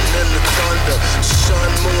 lightning and the thunder.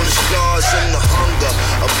 Sun, moon, the stars and the hunger.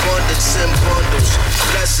 Abundance in bundles,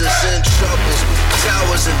 blessings and troubles.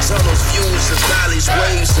 Towers and tunnels, views and valleys,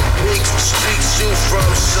 waves and peaks. The streets you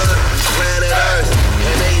from, son, planet Earth.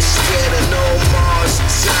 And ain't scared of no Mars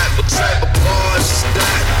attack. What type of bars is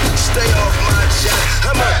that? Stay off my chat.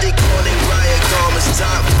 I'm out there corny riot garments.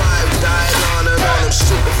 Top 5, dying on and on them.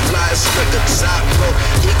 Super fly, slick a top rope.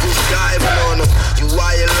 Eagle diving on them. You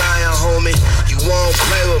why you lying, homie? You won't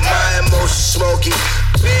play with my emotions, smoky.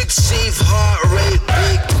 Big chief heart rate,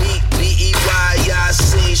 big beat, B-E-Y, I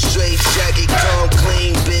seen straight jacket, come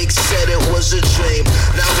clean, big said it was a dream.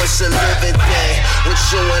 Now it's a living thing, with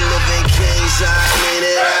you and living kings, I mean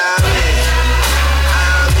it, I mean it.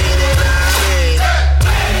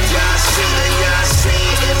 Y'all seen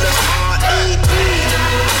in the R.E.D.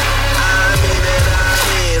 I mean it,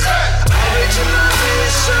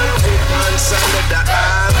 originalization, with one side of the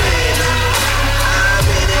I mean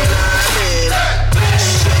it,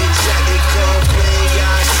 straight jacket, come clean,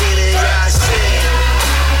 y'all seen it,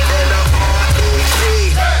 in the R.E.D.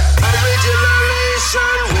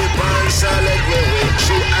 Originalization, with one solid, with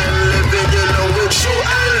you and living, you know, with you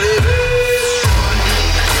and living.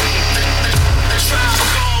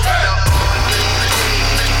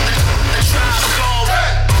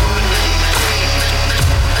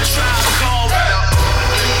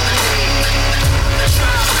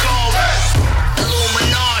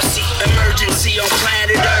 On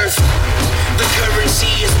planet Earth, the currency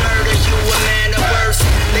is murder. You a man of worth.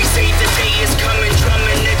 They say the day is coming,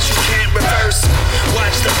 drumming that you can't reverse.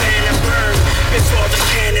 Watch the banner burn before the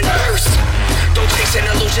cannon burst. Don't chase an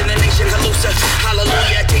illusion, the nation hallucina.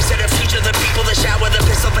 Hallelujah, taste of the future. The people, the shower, the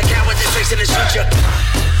pistol, the coward, the trace of the future.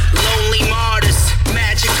 Lonely martyrs,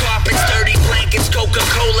 magic carpets, dirty blankets,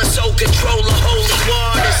 Coca-Cola, soul controller, holy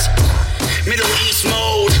waters. Middle East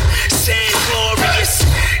mode, sand glorious.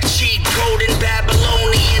 Cheat code in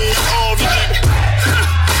Babylonian Orient.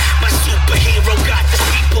 My superhero got the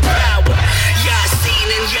people power. Yasin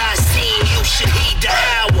and Yasin, you should heed the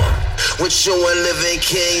hour. With you and living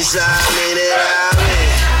kings, I mean it, I mean.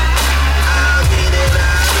 I mean it,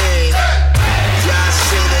 I mean.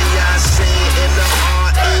 Yasin and Yasin in the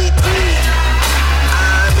R.E.D.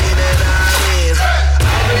 I mean it, I mean.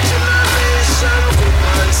 Originalization with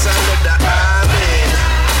one side of the I mean.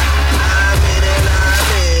 I mean it, I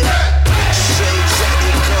mean. Straight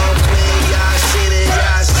jacket, come clean, Yasin and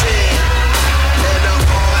Yasin in the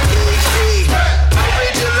R.E.D.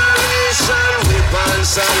 Originalization with one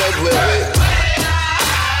solid with it.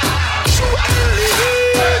 True and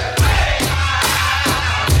living.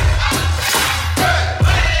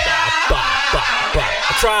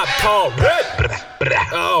 A Tribe Called Red.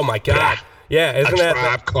 Oh my God. Yeah, isn't that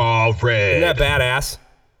Tribe Called Red? Isn't that badass?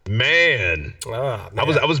 Man. Oh,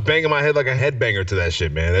 man. I was banging my head like a headbanger to that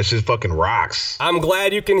shit, man. That shit fucking rocks. I'm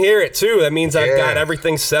glad you can hear it too. That means I've got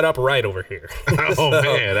everything set up right over here. Man,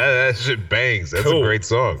 that shit bangs. That's cool. A great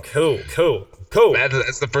song. Cool.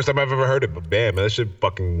 That's the first time I've ever heard it, but man, that shit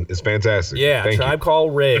fucking is fantastic. Yeah, Tribe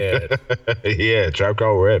Called Red. Yeah, Tribe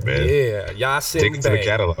Called Red, man. Yeah, Yasin Take it to the Bey.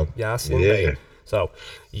 catalog. Yasin Yeah. Bey. So,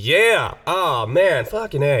 yeah. Oh, man,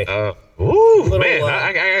 fucking A. Man,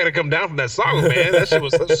 I gotta come down from that song, man. That shit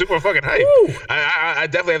was super fucking hype. I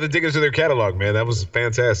definitely have to dig into their catalog, man. That was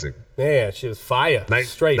fantastic. Man, she was fire.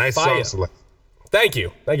 Nice fire. song select. Thank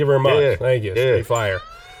you very much. Yeah. Thank you. Yeah.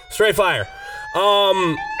 Straight fire.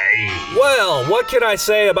 Well, what can I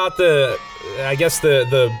say about the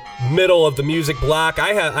middle of the music block?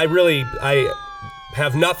 I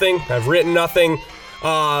have nothing. I've written nothing.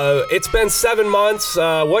 It's been 7 months.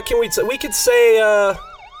 What can we could say?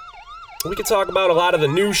 We could talk about a lot of the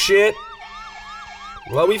new shit.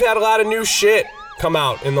 Well, we've had a lot of new shit come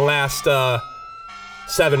out in the last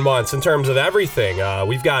 7 months in terms of everything.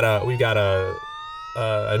 We've got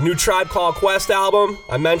a new Tribe Called Quest album.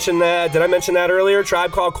 I mentioned that. Did I mention that earlier?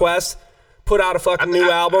 Tribe Called Quest put out a fucking new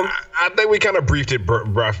album. I think we kind of briefed it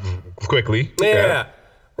quickly. Yeah.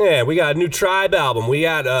 Yeah, we got a new Tribe album. We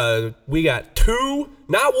got two,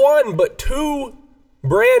 not one, but two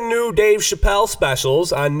brand new Dave Chappelle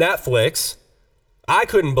specials on Netflix. I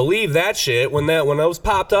couldn't believe that shit when those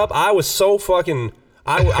popped up. I was so fucking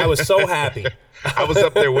I was so happy. I was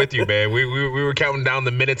up there with you, man. We were counting down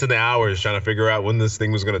the minutes and the hours trying to figure out when this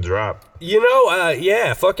thing was gonna drop.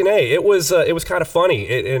 Yeah, fucking A. It was kind of funny.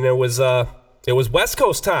 It was West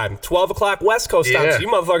Coast time, 12 o'clock West Coast time. So you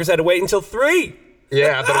motherfuckers had to wait until 3.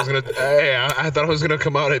 Yeah, I thought it was gonna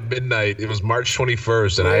come out at midnight. It was March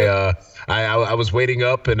 21st, and I was waiting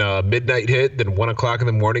up, and midnight hit, then 1 o'clock in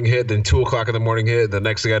the morning hit, then 2 o'clock in the morning hit. The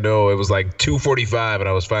next thing I know, it was like 2:45, and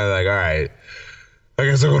I was finally like, all right, I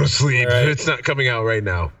guess I'll go to sleep. Right. It's not coming out right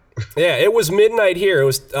now. Yeah, it was midnight here. It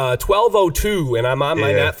was 12:02, and I'm on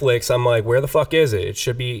my Netflix. I'm like, where the fuck is it? It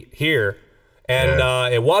should be here,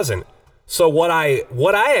 and it wasn't. So what I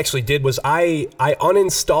actually did was I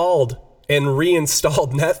uninstalled and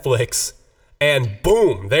reinstalled Netflix, and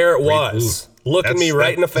boom, there it was, looking me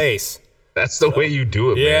right in the face. That's the way you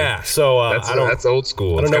do it, man. Yeah, so that's old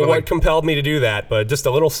school. I don't know what compelled me to do that, but just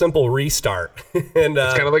a little simple restart. And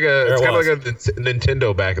it's kind of like a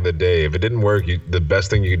Nintendo back in the day. If it didn't work, the best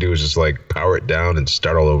thing you could do is just like power it down and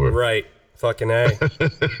start all over. Right. Fucking A.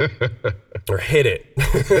 Or hit it.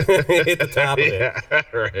 Hit the top of it. Yeah,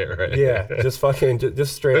 right. Yeah, just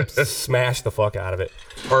straight up smash the fuck out of it.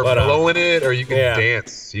 Or blowing it, or you can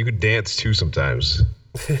dance. You could dance too sometimes.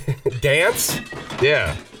 Dance?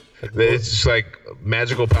 Yeah. It's just like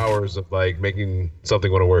magical powers of like making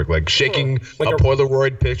something want to work. Like shaking a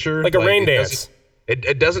Polaroid picture. Like a rain dance.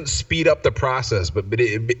 It doesn't speed up the process, but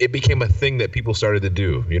it became a thing that people started to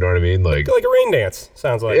do. You know what I mean? Like a rain dance,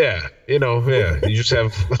 sounds like. Yeah, you just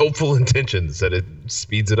have hopeful intentions that it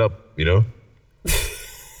speeds it up, you know?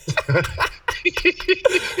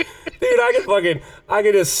 Dude, I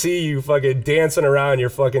could just see you fucking dancing around your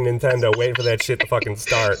fucking Nintendo waiting for that shit to fucking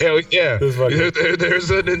start. Hell yeah. There's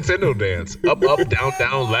a Nintendo dance. Up, down,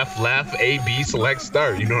 down, left, A, B, select,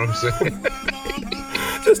 start. You know what I'm saying?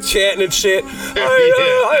 Just chanting and shit.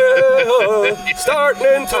 Start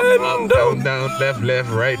Nintendo. Up, down, left,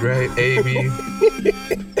 right, A, B.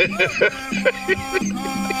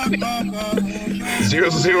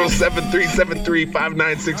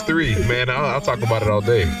 0073735963. Man, I'll talk about it all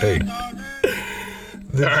day. Hey.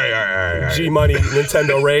 All right. G-Money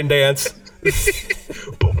Nintendo rain dance.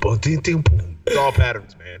 Boom, boom, ding, ding, boom. It's all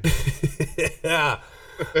patterns, man. Yeah.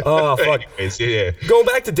 Oh, fuck. Anyways, yeah. Going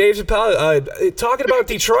back to Dave Chappelle, talking about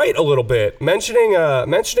Detroit a little bit, mentioning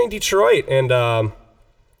Detroit and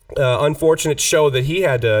unfortunate show that he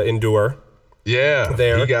had to endure. Yeah,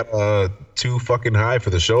 there. He got too fucking high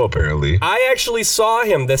for the show, apparently. I actually saw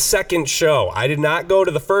him the second show. I did not go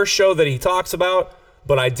to the first show that he talks about,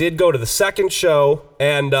 but I did go to the second show,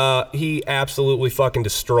 and he absolutely fucking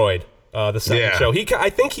destroyed the second show.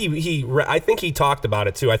 I think he talked about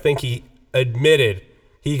it too. I think he admitted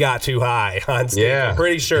he got too high on stage. Yeah, I'm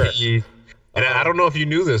pretty sure. And I don't know if you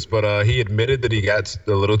knew this, but he admitted that he got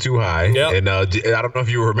a little too high. Yep. And I don't know if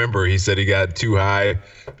you remember, he said he got too high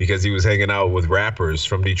because he was hanging out with rappers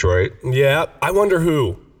from Detroit. Yeah. I wonder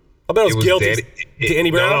who. I bet it was guilty.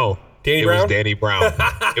 Danny Brown? No. Danny Brown? It was Danny Brown.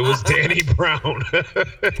 It was Danny Brown.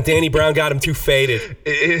 Danny Brown got him too faded.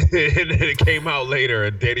 It came out later,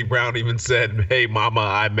 and Danny Brown even said, "Hey, mama,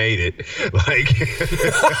 I made it." Like,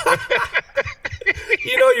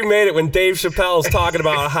 you know you made it when Dave Chappelle's talking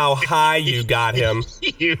about how high you got him.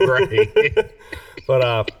 You're right.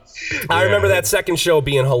 But I remember that second show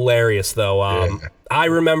being hilarious, though. I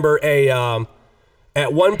remember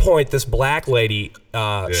at one point, this black lady,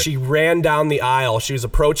 she ran down the aisle. She was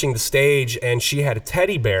approaching the stage, and she had a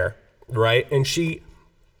teddy bear, right? And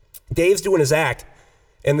Dave's doing his act,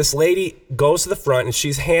 and this lady goes to the front, and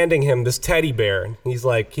she's handing him this teddy bear. And he's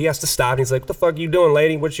like, he has to stop. And he's like, "What the fuck are you doing,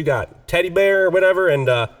 lady? What you got? Teddy bear or whatever?"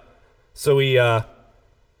 And so he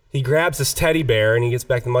grabs this teddy bear, and he gets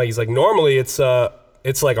back to the mic. He's like, "Normally, it's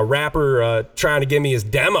like a rapper trying to give me his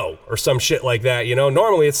demo or some shit like that, you know?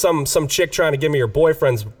 Normally it's some chick trying to give me her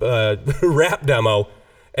boyfriend's rap demo."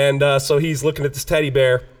 And so he's looking at this teddy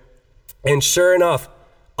bear, and sure enough,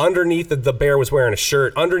 underneath the bear was wearing a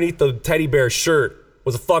shirt. Underneath the teddy bear shirt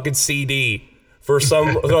was a fucking CD for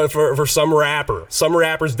some for some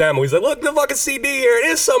rapper's demo. He's like, "Look, the fucking CD here. It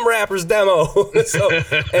is some rapper's demo."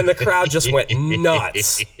 And the crowd just went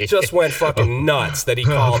nuts. Just went fucking nuts that he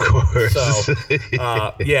called him. So,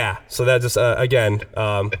 So that just, again,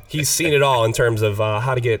 he's seen it all in terms of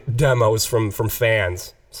how to get demos from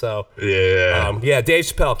fans. So, Dave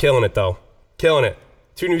Chappelle killing it, though. Killing it.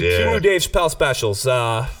 Two new Dave Chappelle specials.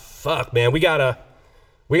 Fuck, man. We got a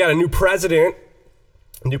new president.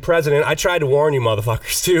 I tried to warn you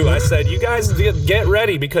motherfuckers too. I said, you guys get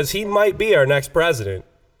ready because he might be our next president.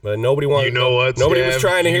 But nobody wanted. You know what? Nobody was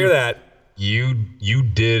trying to hear that. You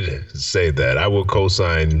did say that. I will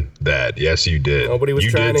co-sign that. Yes, you did. Nobody was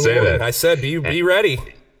trying to hear that. I said, be ready.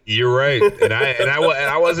 You're right, and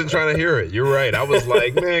I wasn't trying to hear it. You're right. I was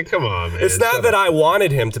like, man, come on, man. It's not that I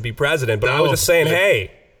wanted him to be president, but I was just saying,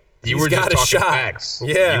 hey, you were just talking shot. Facts.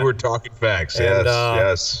 Yeah, you were talking facts. And,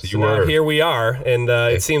 yes, you now were. Here we are, and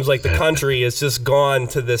it seems like the country has just gone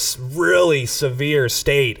to this really severe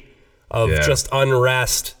state of just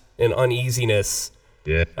unrest and uneasiness.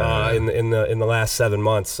 Yeah. In the last 7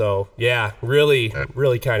 months. So yeah, really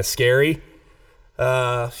kind of scary.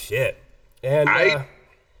 Shit. And I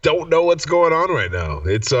don't know what's going on right now.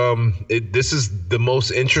 It's this is the most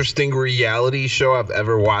interesting reality show I've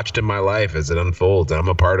ever watched in my life as it unfolds. I'm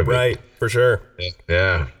a part of it. Right, for sure.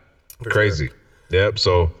 Yeah. Crazy. Sure. Yep.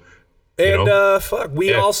 So and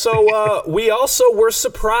we also were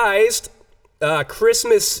surprised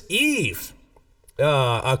Christmas Eve.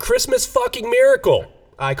 A Christmas fucking miracle,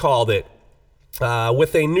 I called it,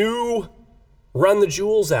 with a new Run the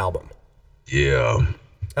Jewels album. Yeah.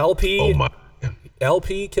 LP. Oh my.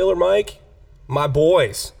 LP, Killer Mike, my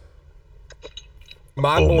boys.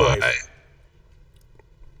 My boys. My.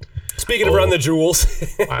 Speaking of Run the Jewels.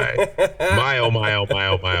 Oh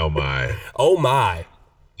my. Oh my.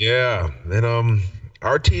 Yeah. And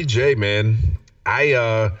RTJ, man,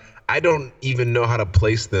 I don't even know how to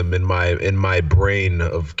place them in my brain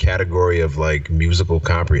of category of like musical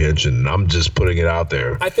comprehension. I'm just putting it out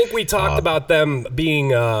there. I think we talked about them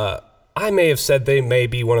being I may have said they may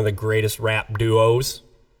be one of the greatest rap duos.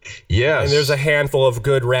 Yes. And there's a handful of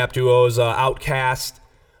good rap duos, Outkast.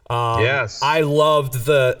 Yes. I loved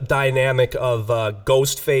the dynamic of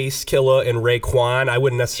Ghostface, Killa, and Raekwon. I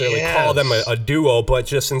wouldn't necessarily call them a duo, but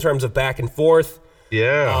just in terms of back and forth.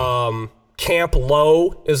 Yeah. Camp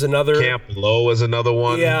Low is another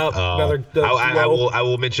one. Yeah, another I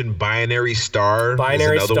will mention Binary Star.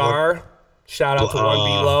 Binary Star. One. Shout out to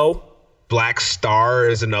 1B Low. Black Star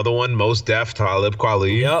is another one. Mos Def, Talib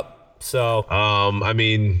Kweli. Yep. So I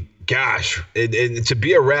mean, gosh, to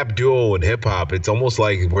be a rap duo in hip hop, it's almost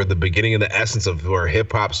like we're the beginning of the essence of where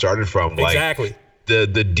hip hop started from. Exactly. Like,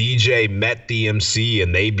 the DJ met the MC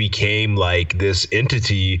and they became like this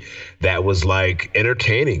entity that was like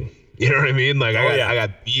entertaining. You know what I mean? Like I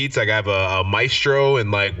got beats, I got a maestro, and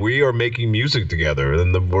like we are making music together,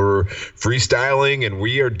 and we're freestyling, and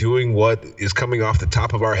we are doing what is coming off the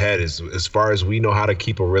top of our head as far as we know how to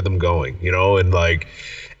keep a rhythm going, you know, and like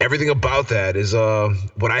everything about that is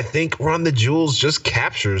what I think Run the Jewels just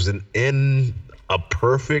captures in a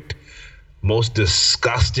perfect, most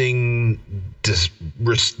disgusting,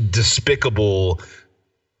 despicable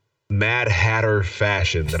Mad Hatter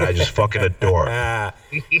fashion that I just fucking adore.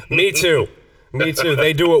 Me too.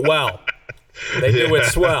 They do it well. They do it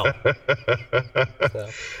swell. So.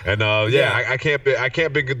 And I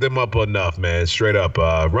can't pick them up enough, man. Straight up.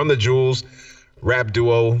 Run the Jewels, rap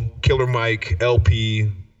duo, Killer Mike, LP,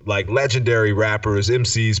 like legendary rappers,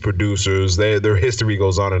 MCs, producers. Their history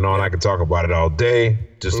goes on and on. I can talk about it all day,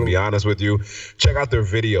 just to be honest with you. Check out their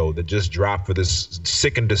video that just dropped for this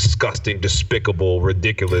sick and disgusting, despicable,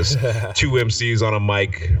 ridiculous two MCs on a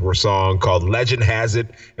mic song called Legend Has It,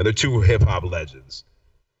 and they're two hip-hop legends.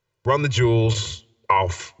 Run the Jewels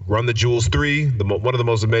off Run the Jewels 3, one of the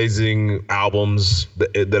most amazing albums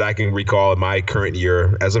that I can recall in my current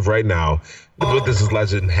year as of right now. But this is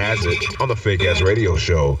Legend Has It on the Fake Ass Radio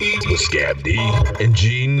Show with Scav D and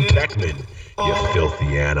Gean Techman. You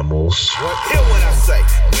filthy animals. Hear what I say.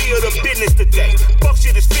 We are the business today. Fuck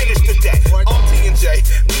shit is finished today. RT&J,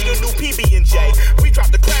 need a new PB&J. We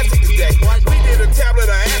dropped the classic today. We did a tablet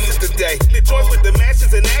of acid today. The joints with the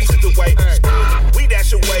matches and ashes away. We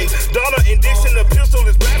dash away. Donna and Dixon, the pistol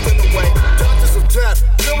is blasting away. Doctors of death,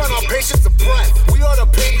 filling our patients of breath. We are the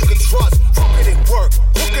pain you can trust. Crooked at work,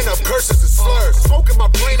 hooking up curses and slurs. Smoking my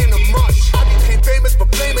brain in the mush. I became famous for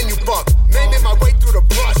blaming you fuck. Naming my way through the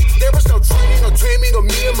brush. There was no training or taming of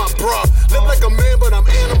me and my bra. Live like a man, but I'm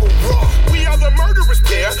animal raw. We are the murderers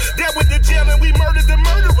there. There with the jail and we murdered the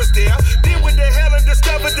murderers there. Then with the hell and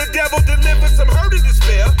discovered the devil delivered some hurt and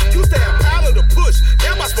despair. Used to have power to push.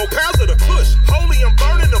 Now I smoke pounds of the push. Holy, I'm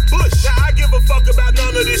burning the bush. Now I give a fuck about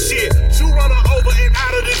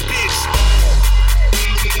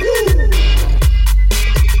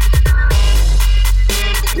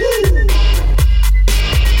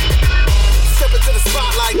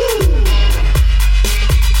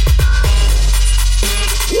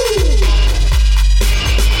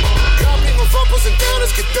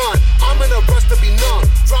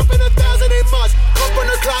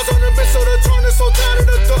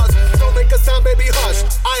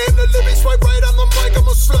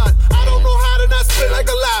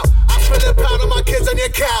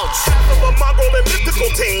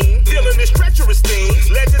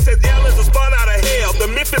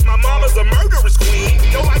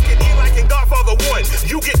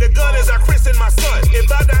The gun is I christen my son. If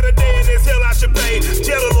I die today in this hell, I should pay.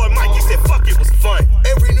 Jailer Lord Mikey said, fuck, it was fun.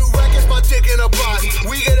 Every new record's my dick in a box.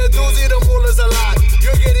 We get a doozy, the moolah's a lot.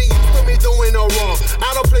 You're getting used to me doing no wrong. I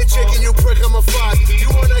don't play chicken, you prick, I'm a fox. You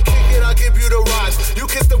wanna kick it, I'll give you the rocks. You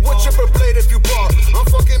kiss the wood chipper blade if you bought. I'm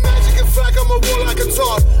fucking magic, in fact, I'm a war like a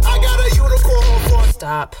talk. I got a unicorn on front.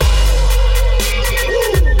 Stop.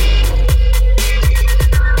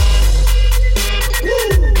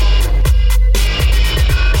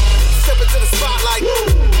 Step into the spotlight.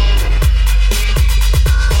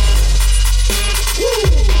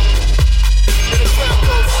 And the crowd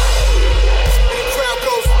goes. And the crowd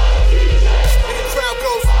goes. And the crowd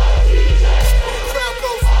goes. And the crowd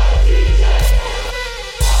goes.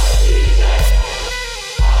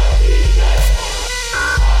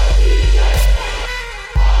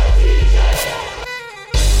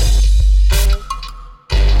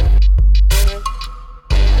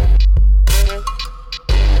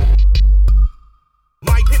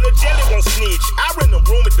 Mike in the jelly won't snitch. I rent the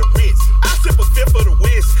room at the Ritz. I sip a fifth of the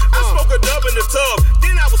whiz. I smoke a dub in the tub.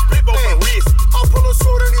 Then I was flip on my wrist. I'll pull a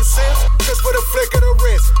sword on you since, just for the flick of the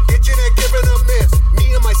wrist. Get you there giving a miss. Me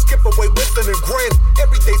and my skip away, whistling and grin.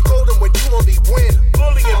 Everything's golden when you only win.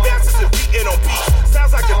 Bullying bastards and beating on beats.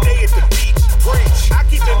 Sounds like a day at the beach. Preach. I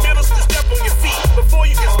keep the middle school step on your feet. Before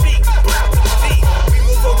you can speak, blow to the beat. We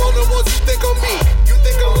move around the ones you think of me. You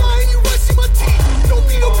think I'm lying, you right, see my teeth. Don't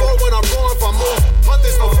be a bro when I'm wrong if I move.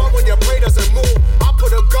 Hunting's no fun when your prey doesn't move. I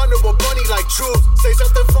put a gun to a bunny like truth. Say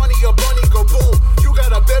something funny, your bunny go boom. You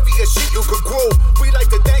got a bevy of shit you could groove. We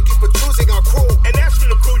like to thank you for choosing our crew. And that's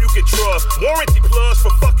from the crew you can trust. Warranty plus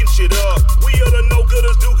for fucking shit up. We are the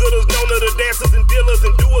no-gooders, do-gooders, known to the dancers and dealers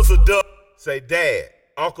and doers of duck. Say Dad,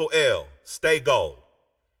 Uncle L, stay gold.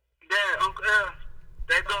 Dad, Uncle L,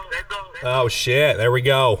 they go. Oh shit! There we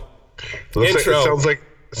go. Intro. It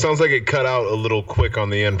sounds like it cut out a little quick on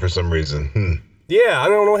the end for some reason. Yeah, I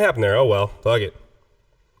don't know what happened there. Oh well, fuck it.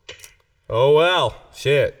 Oh well,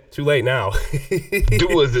 shit. Too late now.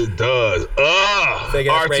 Do as it does. Big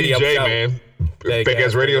ass radio RTJ, show. man. Big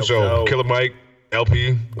ass radio show. Killer Mike,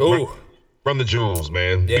 LP. Ooh. Run the jewels,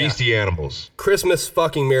 man. Yeah. Beastie Animals. Christmas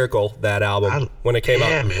fucking miracle, that album when it came out.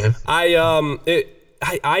 Yeah, man.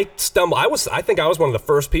 I stumbled. I think I was one of the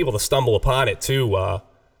first people to stumble upon it too.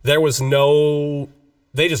 There was no.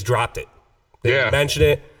 They just dropped it. They didn't mention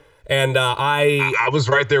it, and I was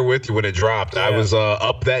right there with you when it dropped. Yeah. I was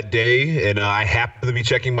up that day, and I happened to be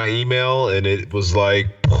checking my email, and it was like,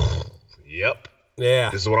 yep. Yeah.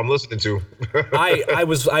 This is what I'm listening to.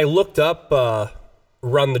 I looked up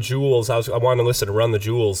Run the Jewels. I wanted to listen to Run the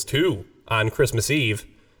Jewels too on Christmas Eve,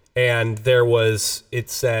 and it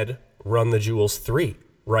said Run the Jewels 3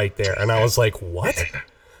 right there, and I was like, what?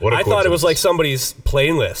 I thought it was like somebody's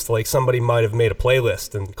playlist, like somebody might have made a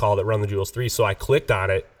playlist and called it Run the Jewels 3. So I clicked on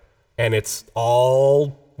it, and it's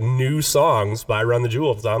all new songs by Run the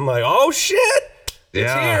Jewels. I'm like, oh shit,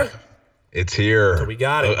 it's here. It's here. So we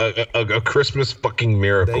got it. A Christmas fucking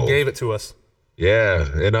miracle. They gave it to us. Yeah,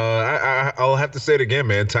 and I'll have to say it again,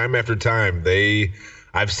 man. Time after time,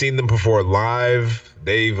 I've seen them perform live.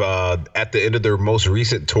 They've at the end of their most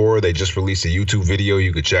recent tour, they just released a YouTube video.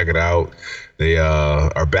 You could check it out. They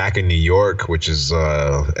are back in New York, which is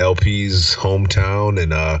LP's hometown,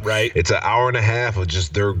 and right. It's an hour and a half of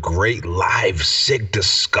just their great live, sick,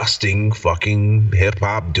 disgusting, fucking hip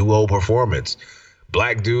hop duo performance.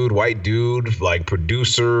 Black dude, white dude, like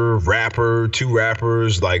producer, rapper, two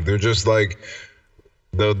rappers, like they're just like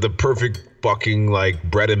the perfect fucking like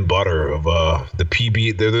bread and butter of the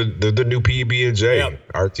PB. They're the new PB&J, yep.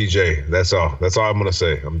 RTJ. That's all I'm gonna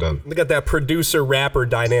say. I'm done. They got that producer rapper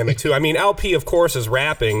dynamic too. I mean, LP of course is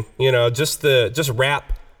rapping. You know, just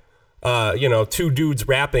rap. Two dudes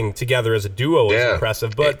rapping together as a duo is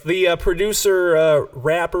impressive. But the producer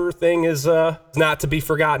rapper thing is not to be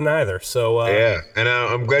forgotten either. So and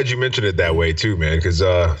I'm glad you mentioned it that way too, man. Because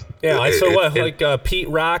Pete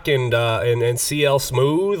Rock and CL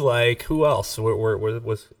Smooth, like who else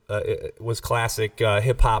was classic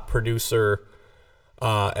hip hop producer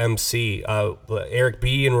MC Eric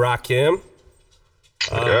B and Rakim.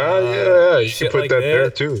 You should put like that there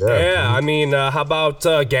too. Yeah, I mean, how about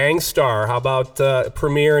Gangstar? How about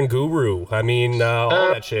Premier and Guru? I mean, all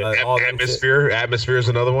that shit. Atmosphere is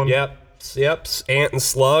another one. Yep. Ant and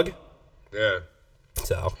Slug. Yeah.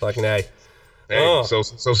 So fucking A. Hey, so.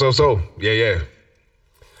 Yeah.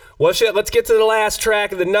 Well, shit. Let's get to the last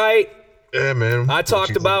track of the night. Yeah, man. I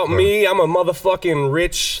talked about me. I'm a motherfucking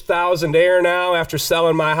rich thousandaire now after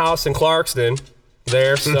selling my house in Clarkston.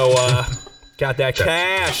 There, so got that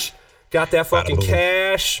cash. Got that fucking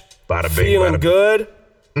cash. Bada bing, feeling bada good.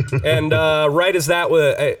 And right as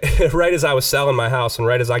I was selling my house, and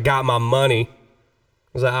right as I got my money,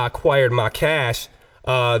 as I acquired my cash,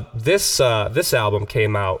 this album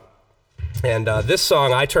came out, and this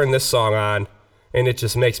song, I turned this song on, and it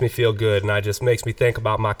just makes me feel good, and it just makes me think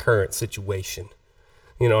about my current situation.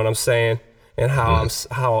 You know what I'm saying? And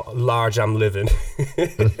how large I'm living.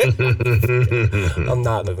 I'm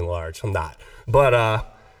not living large. I'm not. But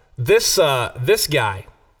this guy,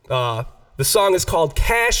 the song is called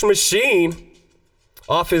Cash Machine,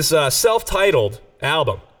 off his self-titled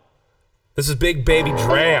album. This is Big Baby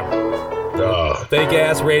Dram. Fake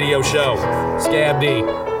ass radio show. Scav D.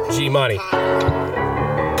 G Money.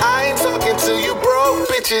 I ain't talking to you broke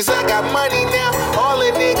bitches, I got money now. All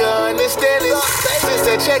a nigga understand is since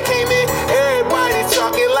that check came in, everybody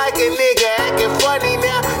talking like a nigga, acting funny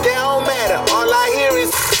now. That don't matter, all I hear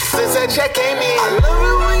is since that check came in. I love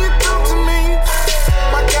it when you talk to me,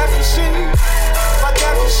 my cash machine, my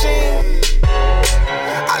cash machine.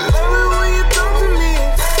 I love it when you talk to me,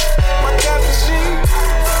 my cash machine,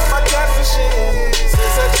 my cash machine.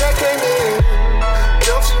 Since that check came in,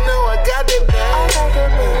 don't you know I got that bag?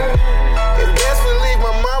 And best believe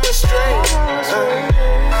my mama straight.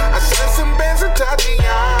 I sent some bands to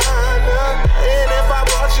Tatiana, and if I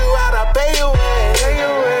brought you out, I pay you away.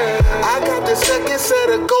 I got the second set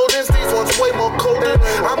of Goldens, these ones way more colder.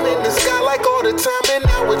 I'm in the sky like all the time, and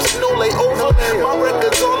now it's no layover. My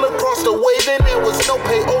records all across the way, then there was no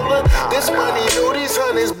payola. This money new, these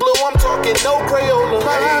honeys blue, I'm talking no Crayola.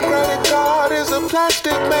 My credit card is a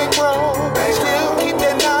plastic bankroll. Still keep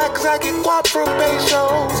that nine, cause I get guap from base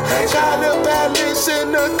shows. Got a balance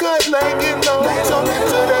in the cut like it knows. Talking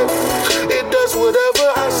to that, it does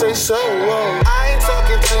whatever I say so. I ain't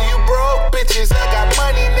talking to you broke bitches, I got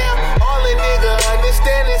money now. All a nigga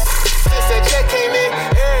understand is since that check came in,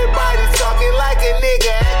 everybody talking like a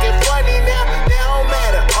nigga, acting funny now. That don't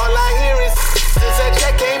matter, all I hear is since that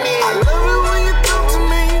check came in. I love it when you talk to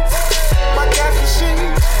me, my cash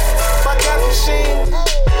machine, my cash machine.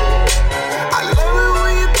 I love it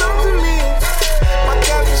when you talk to me, my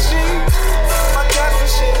cash machine, my cash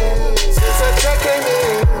machine. Since that check came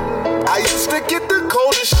in, I used to get the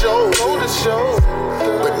coldest show,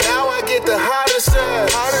 but now I get the hottest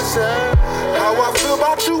ass. How I feel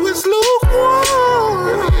about you is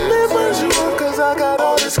lukewarm. It burns you up cause I got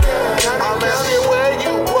all this cash. I'm asking where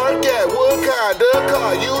you work at, what kind of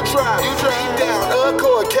car you drive. You drive down a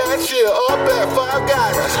court cashier up at Five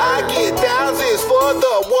Guys. I get thousands for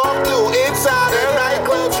the walkthrough inside a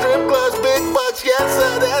nightclub, strip clubs, big bucks. Yes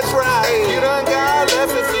sir, that's right. You done got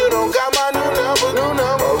left if you don't got my new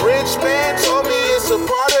number. A rich man told me it's a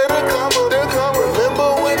part of the come.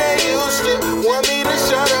 Remember when they used to want me to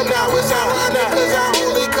shut up? Now it's ironic cause I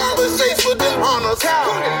only conversate for them on a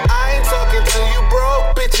couch. I ain't talking to you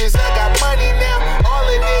broke bitches, I got money now. All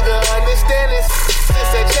a nigga understand is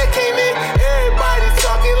since that check came in, everybody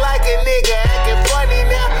talking like a nigga, acting funny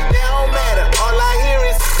now. That don't matter, all I hear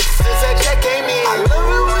is since that check came in. I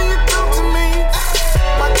love it when you talk to me,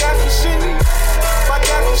 my cash machine, my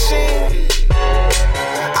cash machine.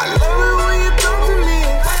 I love it when you talk to me,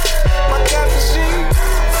 my cash machine,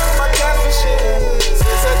 my cash machine.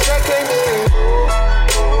 Since that check came in.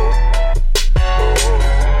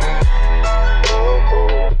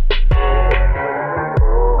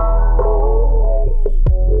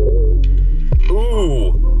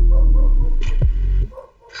 Ooh.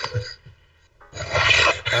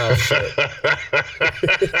 Oh shit.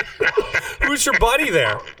 Who's your buddy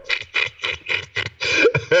there?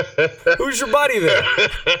 Who's your buddy there?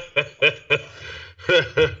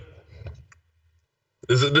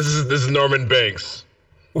 This is Norman Banks.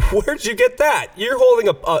 Where'd you get that? You're holding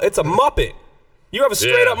it's a Muppet. You have a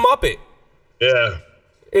straight up Muppet. Yeah.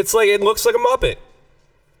 It's like, it looks like a Muppet.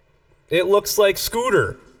 It looks like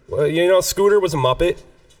Scooter. Well, you know, Scooter was a Muppet.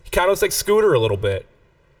 He kind of looks like Scooter a little bit.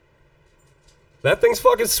 That thing's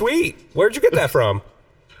fucking sweet. Where'd you get that from?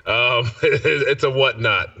 It's a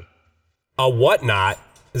whatnot. A whatnot?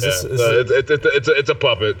 It's a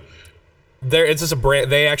puppet. It's just a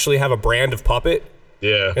brand. They actually have a brand of puppet.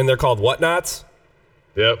 Yeah. And they're called whatnots.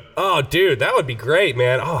 Yep. Oh, dude, that would be great,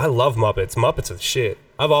 man. Oh, I love Muppets. Muppets are the shit.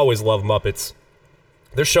 I've always loved Muppets.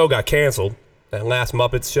 Their show got canceled. That last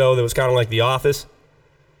Muppets show that was kind of like The Office.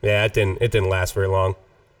 Yeah, it didn't last very long.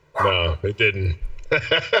 No, it didn't.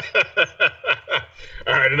 All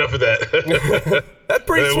right, enough of that. That's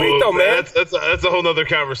pretty sweet, though, man. That's a whole nother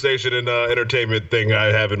conversation and entertainment thing I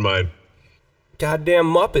have in mind. Goddamn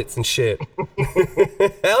Muppets and shit.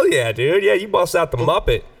 Hell yeah, dude. Yeah, you bust out the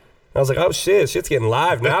Muppet. I was like, oh shit, shit's getting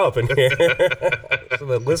live now up in here. So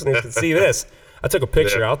the listeners can see this. I took a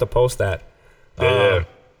picture. Yeah. I'll have to post that. Yeah.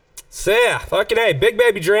 So yeah, fucking A, Big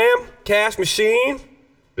Baby Dram, Cash Machine.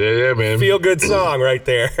 Yeah, man. Feel good song right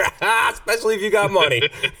there. Especially if you got money.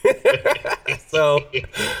 So,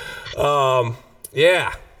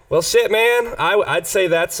 yeah. Well, shit, man. I'd say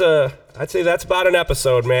that's about an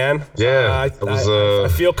episode, man. Yeah, I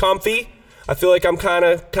feel comfy. I feel like I'm kind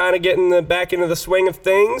of getting back into the swing of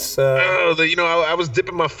things. I was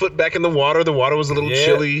dipping my foot back in the water. The water was a little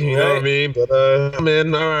chilly. You know what I mean? But I'm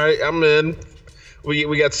in. All right, I'm in.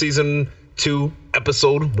 We got season 2,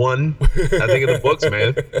 episode 1. I think in the books,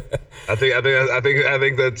 man. I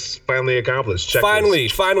think that's finally accomplished.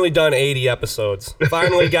 Finally done 80 episodes.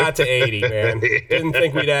 Finally got to 80, man. Didn't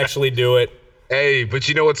think we'd actually do it. Hey, but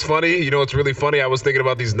you know what's funny? You know what's really funny? I was thinking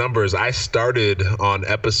about these numbers. I started on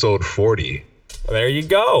episode 40. There you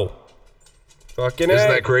go. Fucking Isn't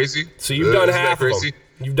that crazy? So you've done half of them.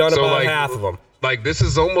 You've done about half of them. Like, this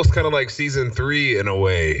is almost kind of like season 3 in a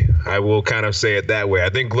way. I will kind of say it that way. I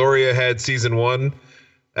think Gloria had season 1,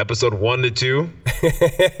 episode 1 to 2.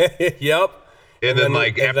 Yep. And then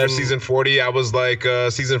after season 40, I was like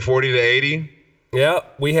season 40 to 80. Yeah,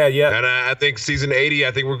 we had, And I think season 80,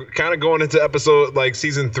 I think we're kind of going into episode,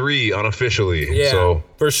 season 3 unofficially. Yeah, so,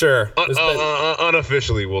 for sure.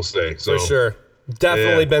 Unofficially, we'll say. So. For sure.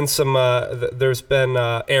 Definitely been some, there's been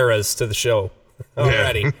eras to the show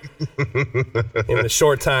already in the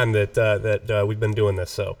short time that we've been doing this.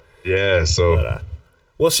 So. Yeah, so. But,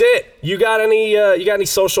 well, shit, you got any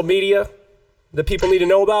social media that people need to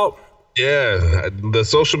know about? Yeah, the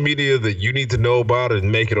social media that you need to know about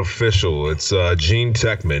and make it official. It's Gean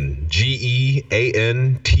Techman,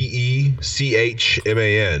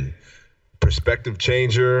 GeanTechman, perspective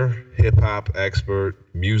changer, hip hop expert,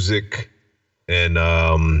 music, and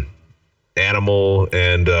animal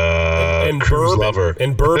and cruise bourbon, lover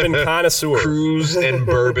and bourbon connoisseur. Cruise and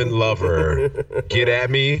bourbon lover. Get at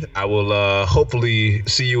me. I will hopefully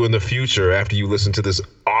see you in the future after you listen to this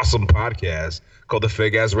awesome podcast called The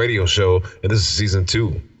Fake Ass Radio Show, and this is season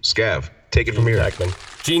 2. Scav, take it from here.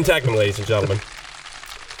 Gean Techman, ladies and gentlemen.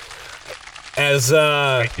 As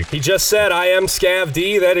he just said, I am Scav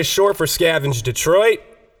D. That is short for Scavenge Detroit.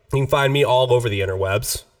 You can find me all over the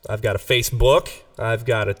interwebs. I've got a Facebook. I've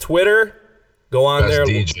got a Twitter. Go on there,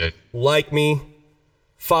 DJ. Like me,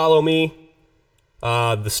 follow me.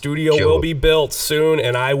 The studio will be built soon,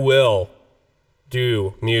 and I will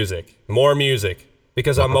do music, more music,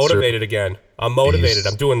 because I'm motivated again. I'm motivated.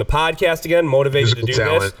 I'm doing the podcast again, motivated to do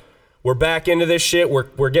this. We're back into this shit.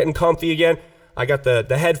 We're getting comfy again. I got the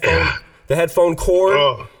headphone. The headphone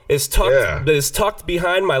cord is tucked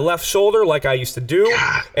behind my left shoulder like I used to do,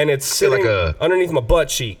 and it's sitting underneath my butt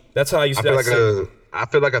cheek. That's how I used to. I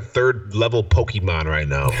feel like a third level Pokemon right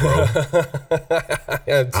now, bro.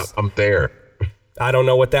 I'm there. I don't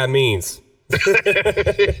know what that means.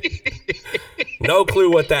 No clue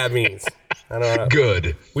what that means. I don't know.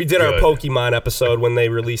 Good. We did our Pokemon episode when they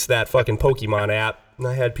released that fucking Pokemon app, and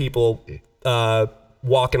I had people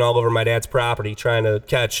walking all over my dad's property trying to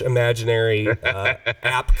catch imaginary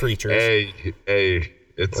app creatures. Hey,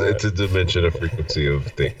 it's a dimension of frequency of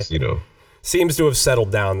things, you know. Seems to have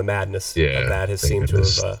settled down. The madness of that has seemed to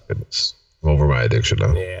have. It's over my addiction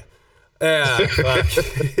now. Yeah.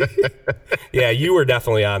 Yeah, you were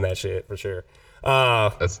definitely on that shit for sure.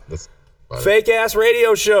 That's Fake Ass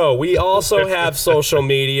Radio Show. We also have social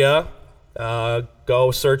media. Go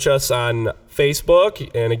search us on Facebook,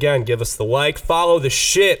 and again, give us the like. Follow the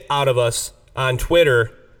shit out of us on Twitter.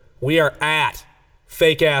 We are at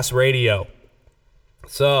Fake Ass Radio.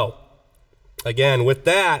 So, again, with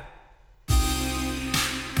that,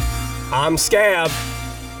 I'm Scav.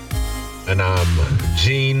 And I'm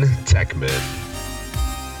Gean Techman.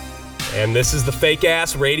 And this is the Fake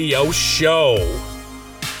Ass Radio Show.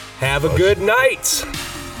 Have a good night.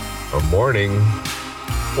 Or morning.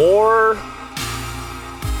 Or,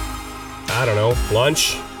 I don't know,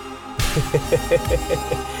 lunch.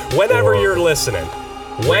 Whenever you're listening.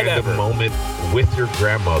 Whenever. Random moment with your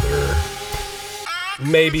grandmother.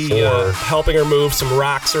 Maybe helping her move some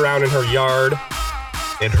rocks around in her yard.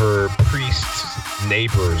 In her priest's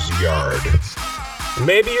neighbor's yard.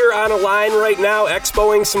 Maybe you're on a line right now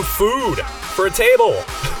expoing some food for a table.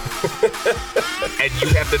 And you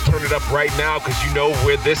have to turn it up right now because you know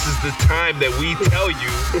where this is the time that we tell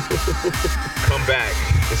you come back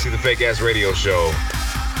and see the Fake Ass Radio Show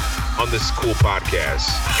on this cool podcast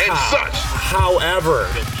and such. However,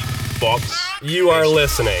 you are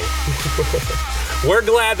listening. We're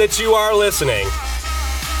glad that you are listening.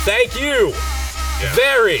 Thank you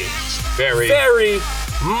very, very, very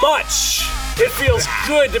much. It feels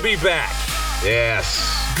good to be back. Yes.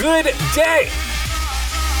 Good day.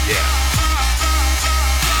 Yeah.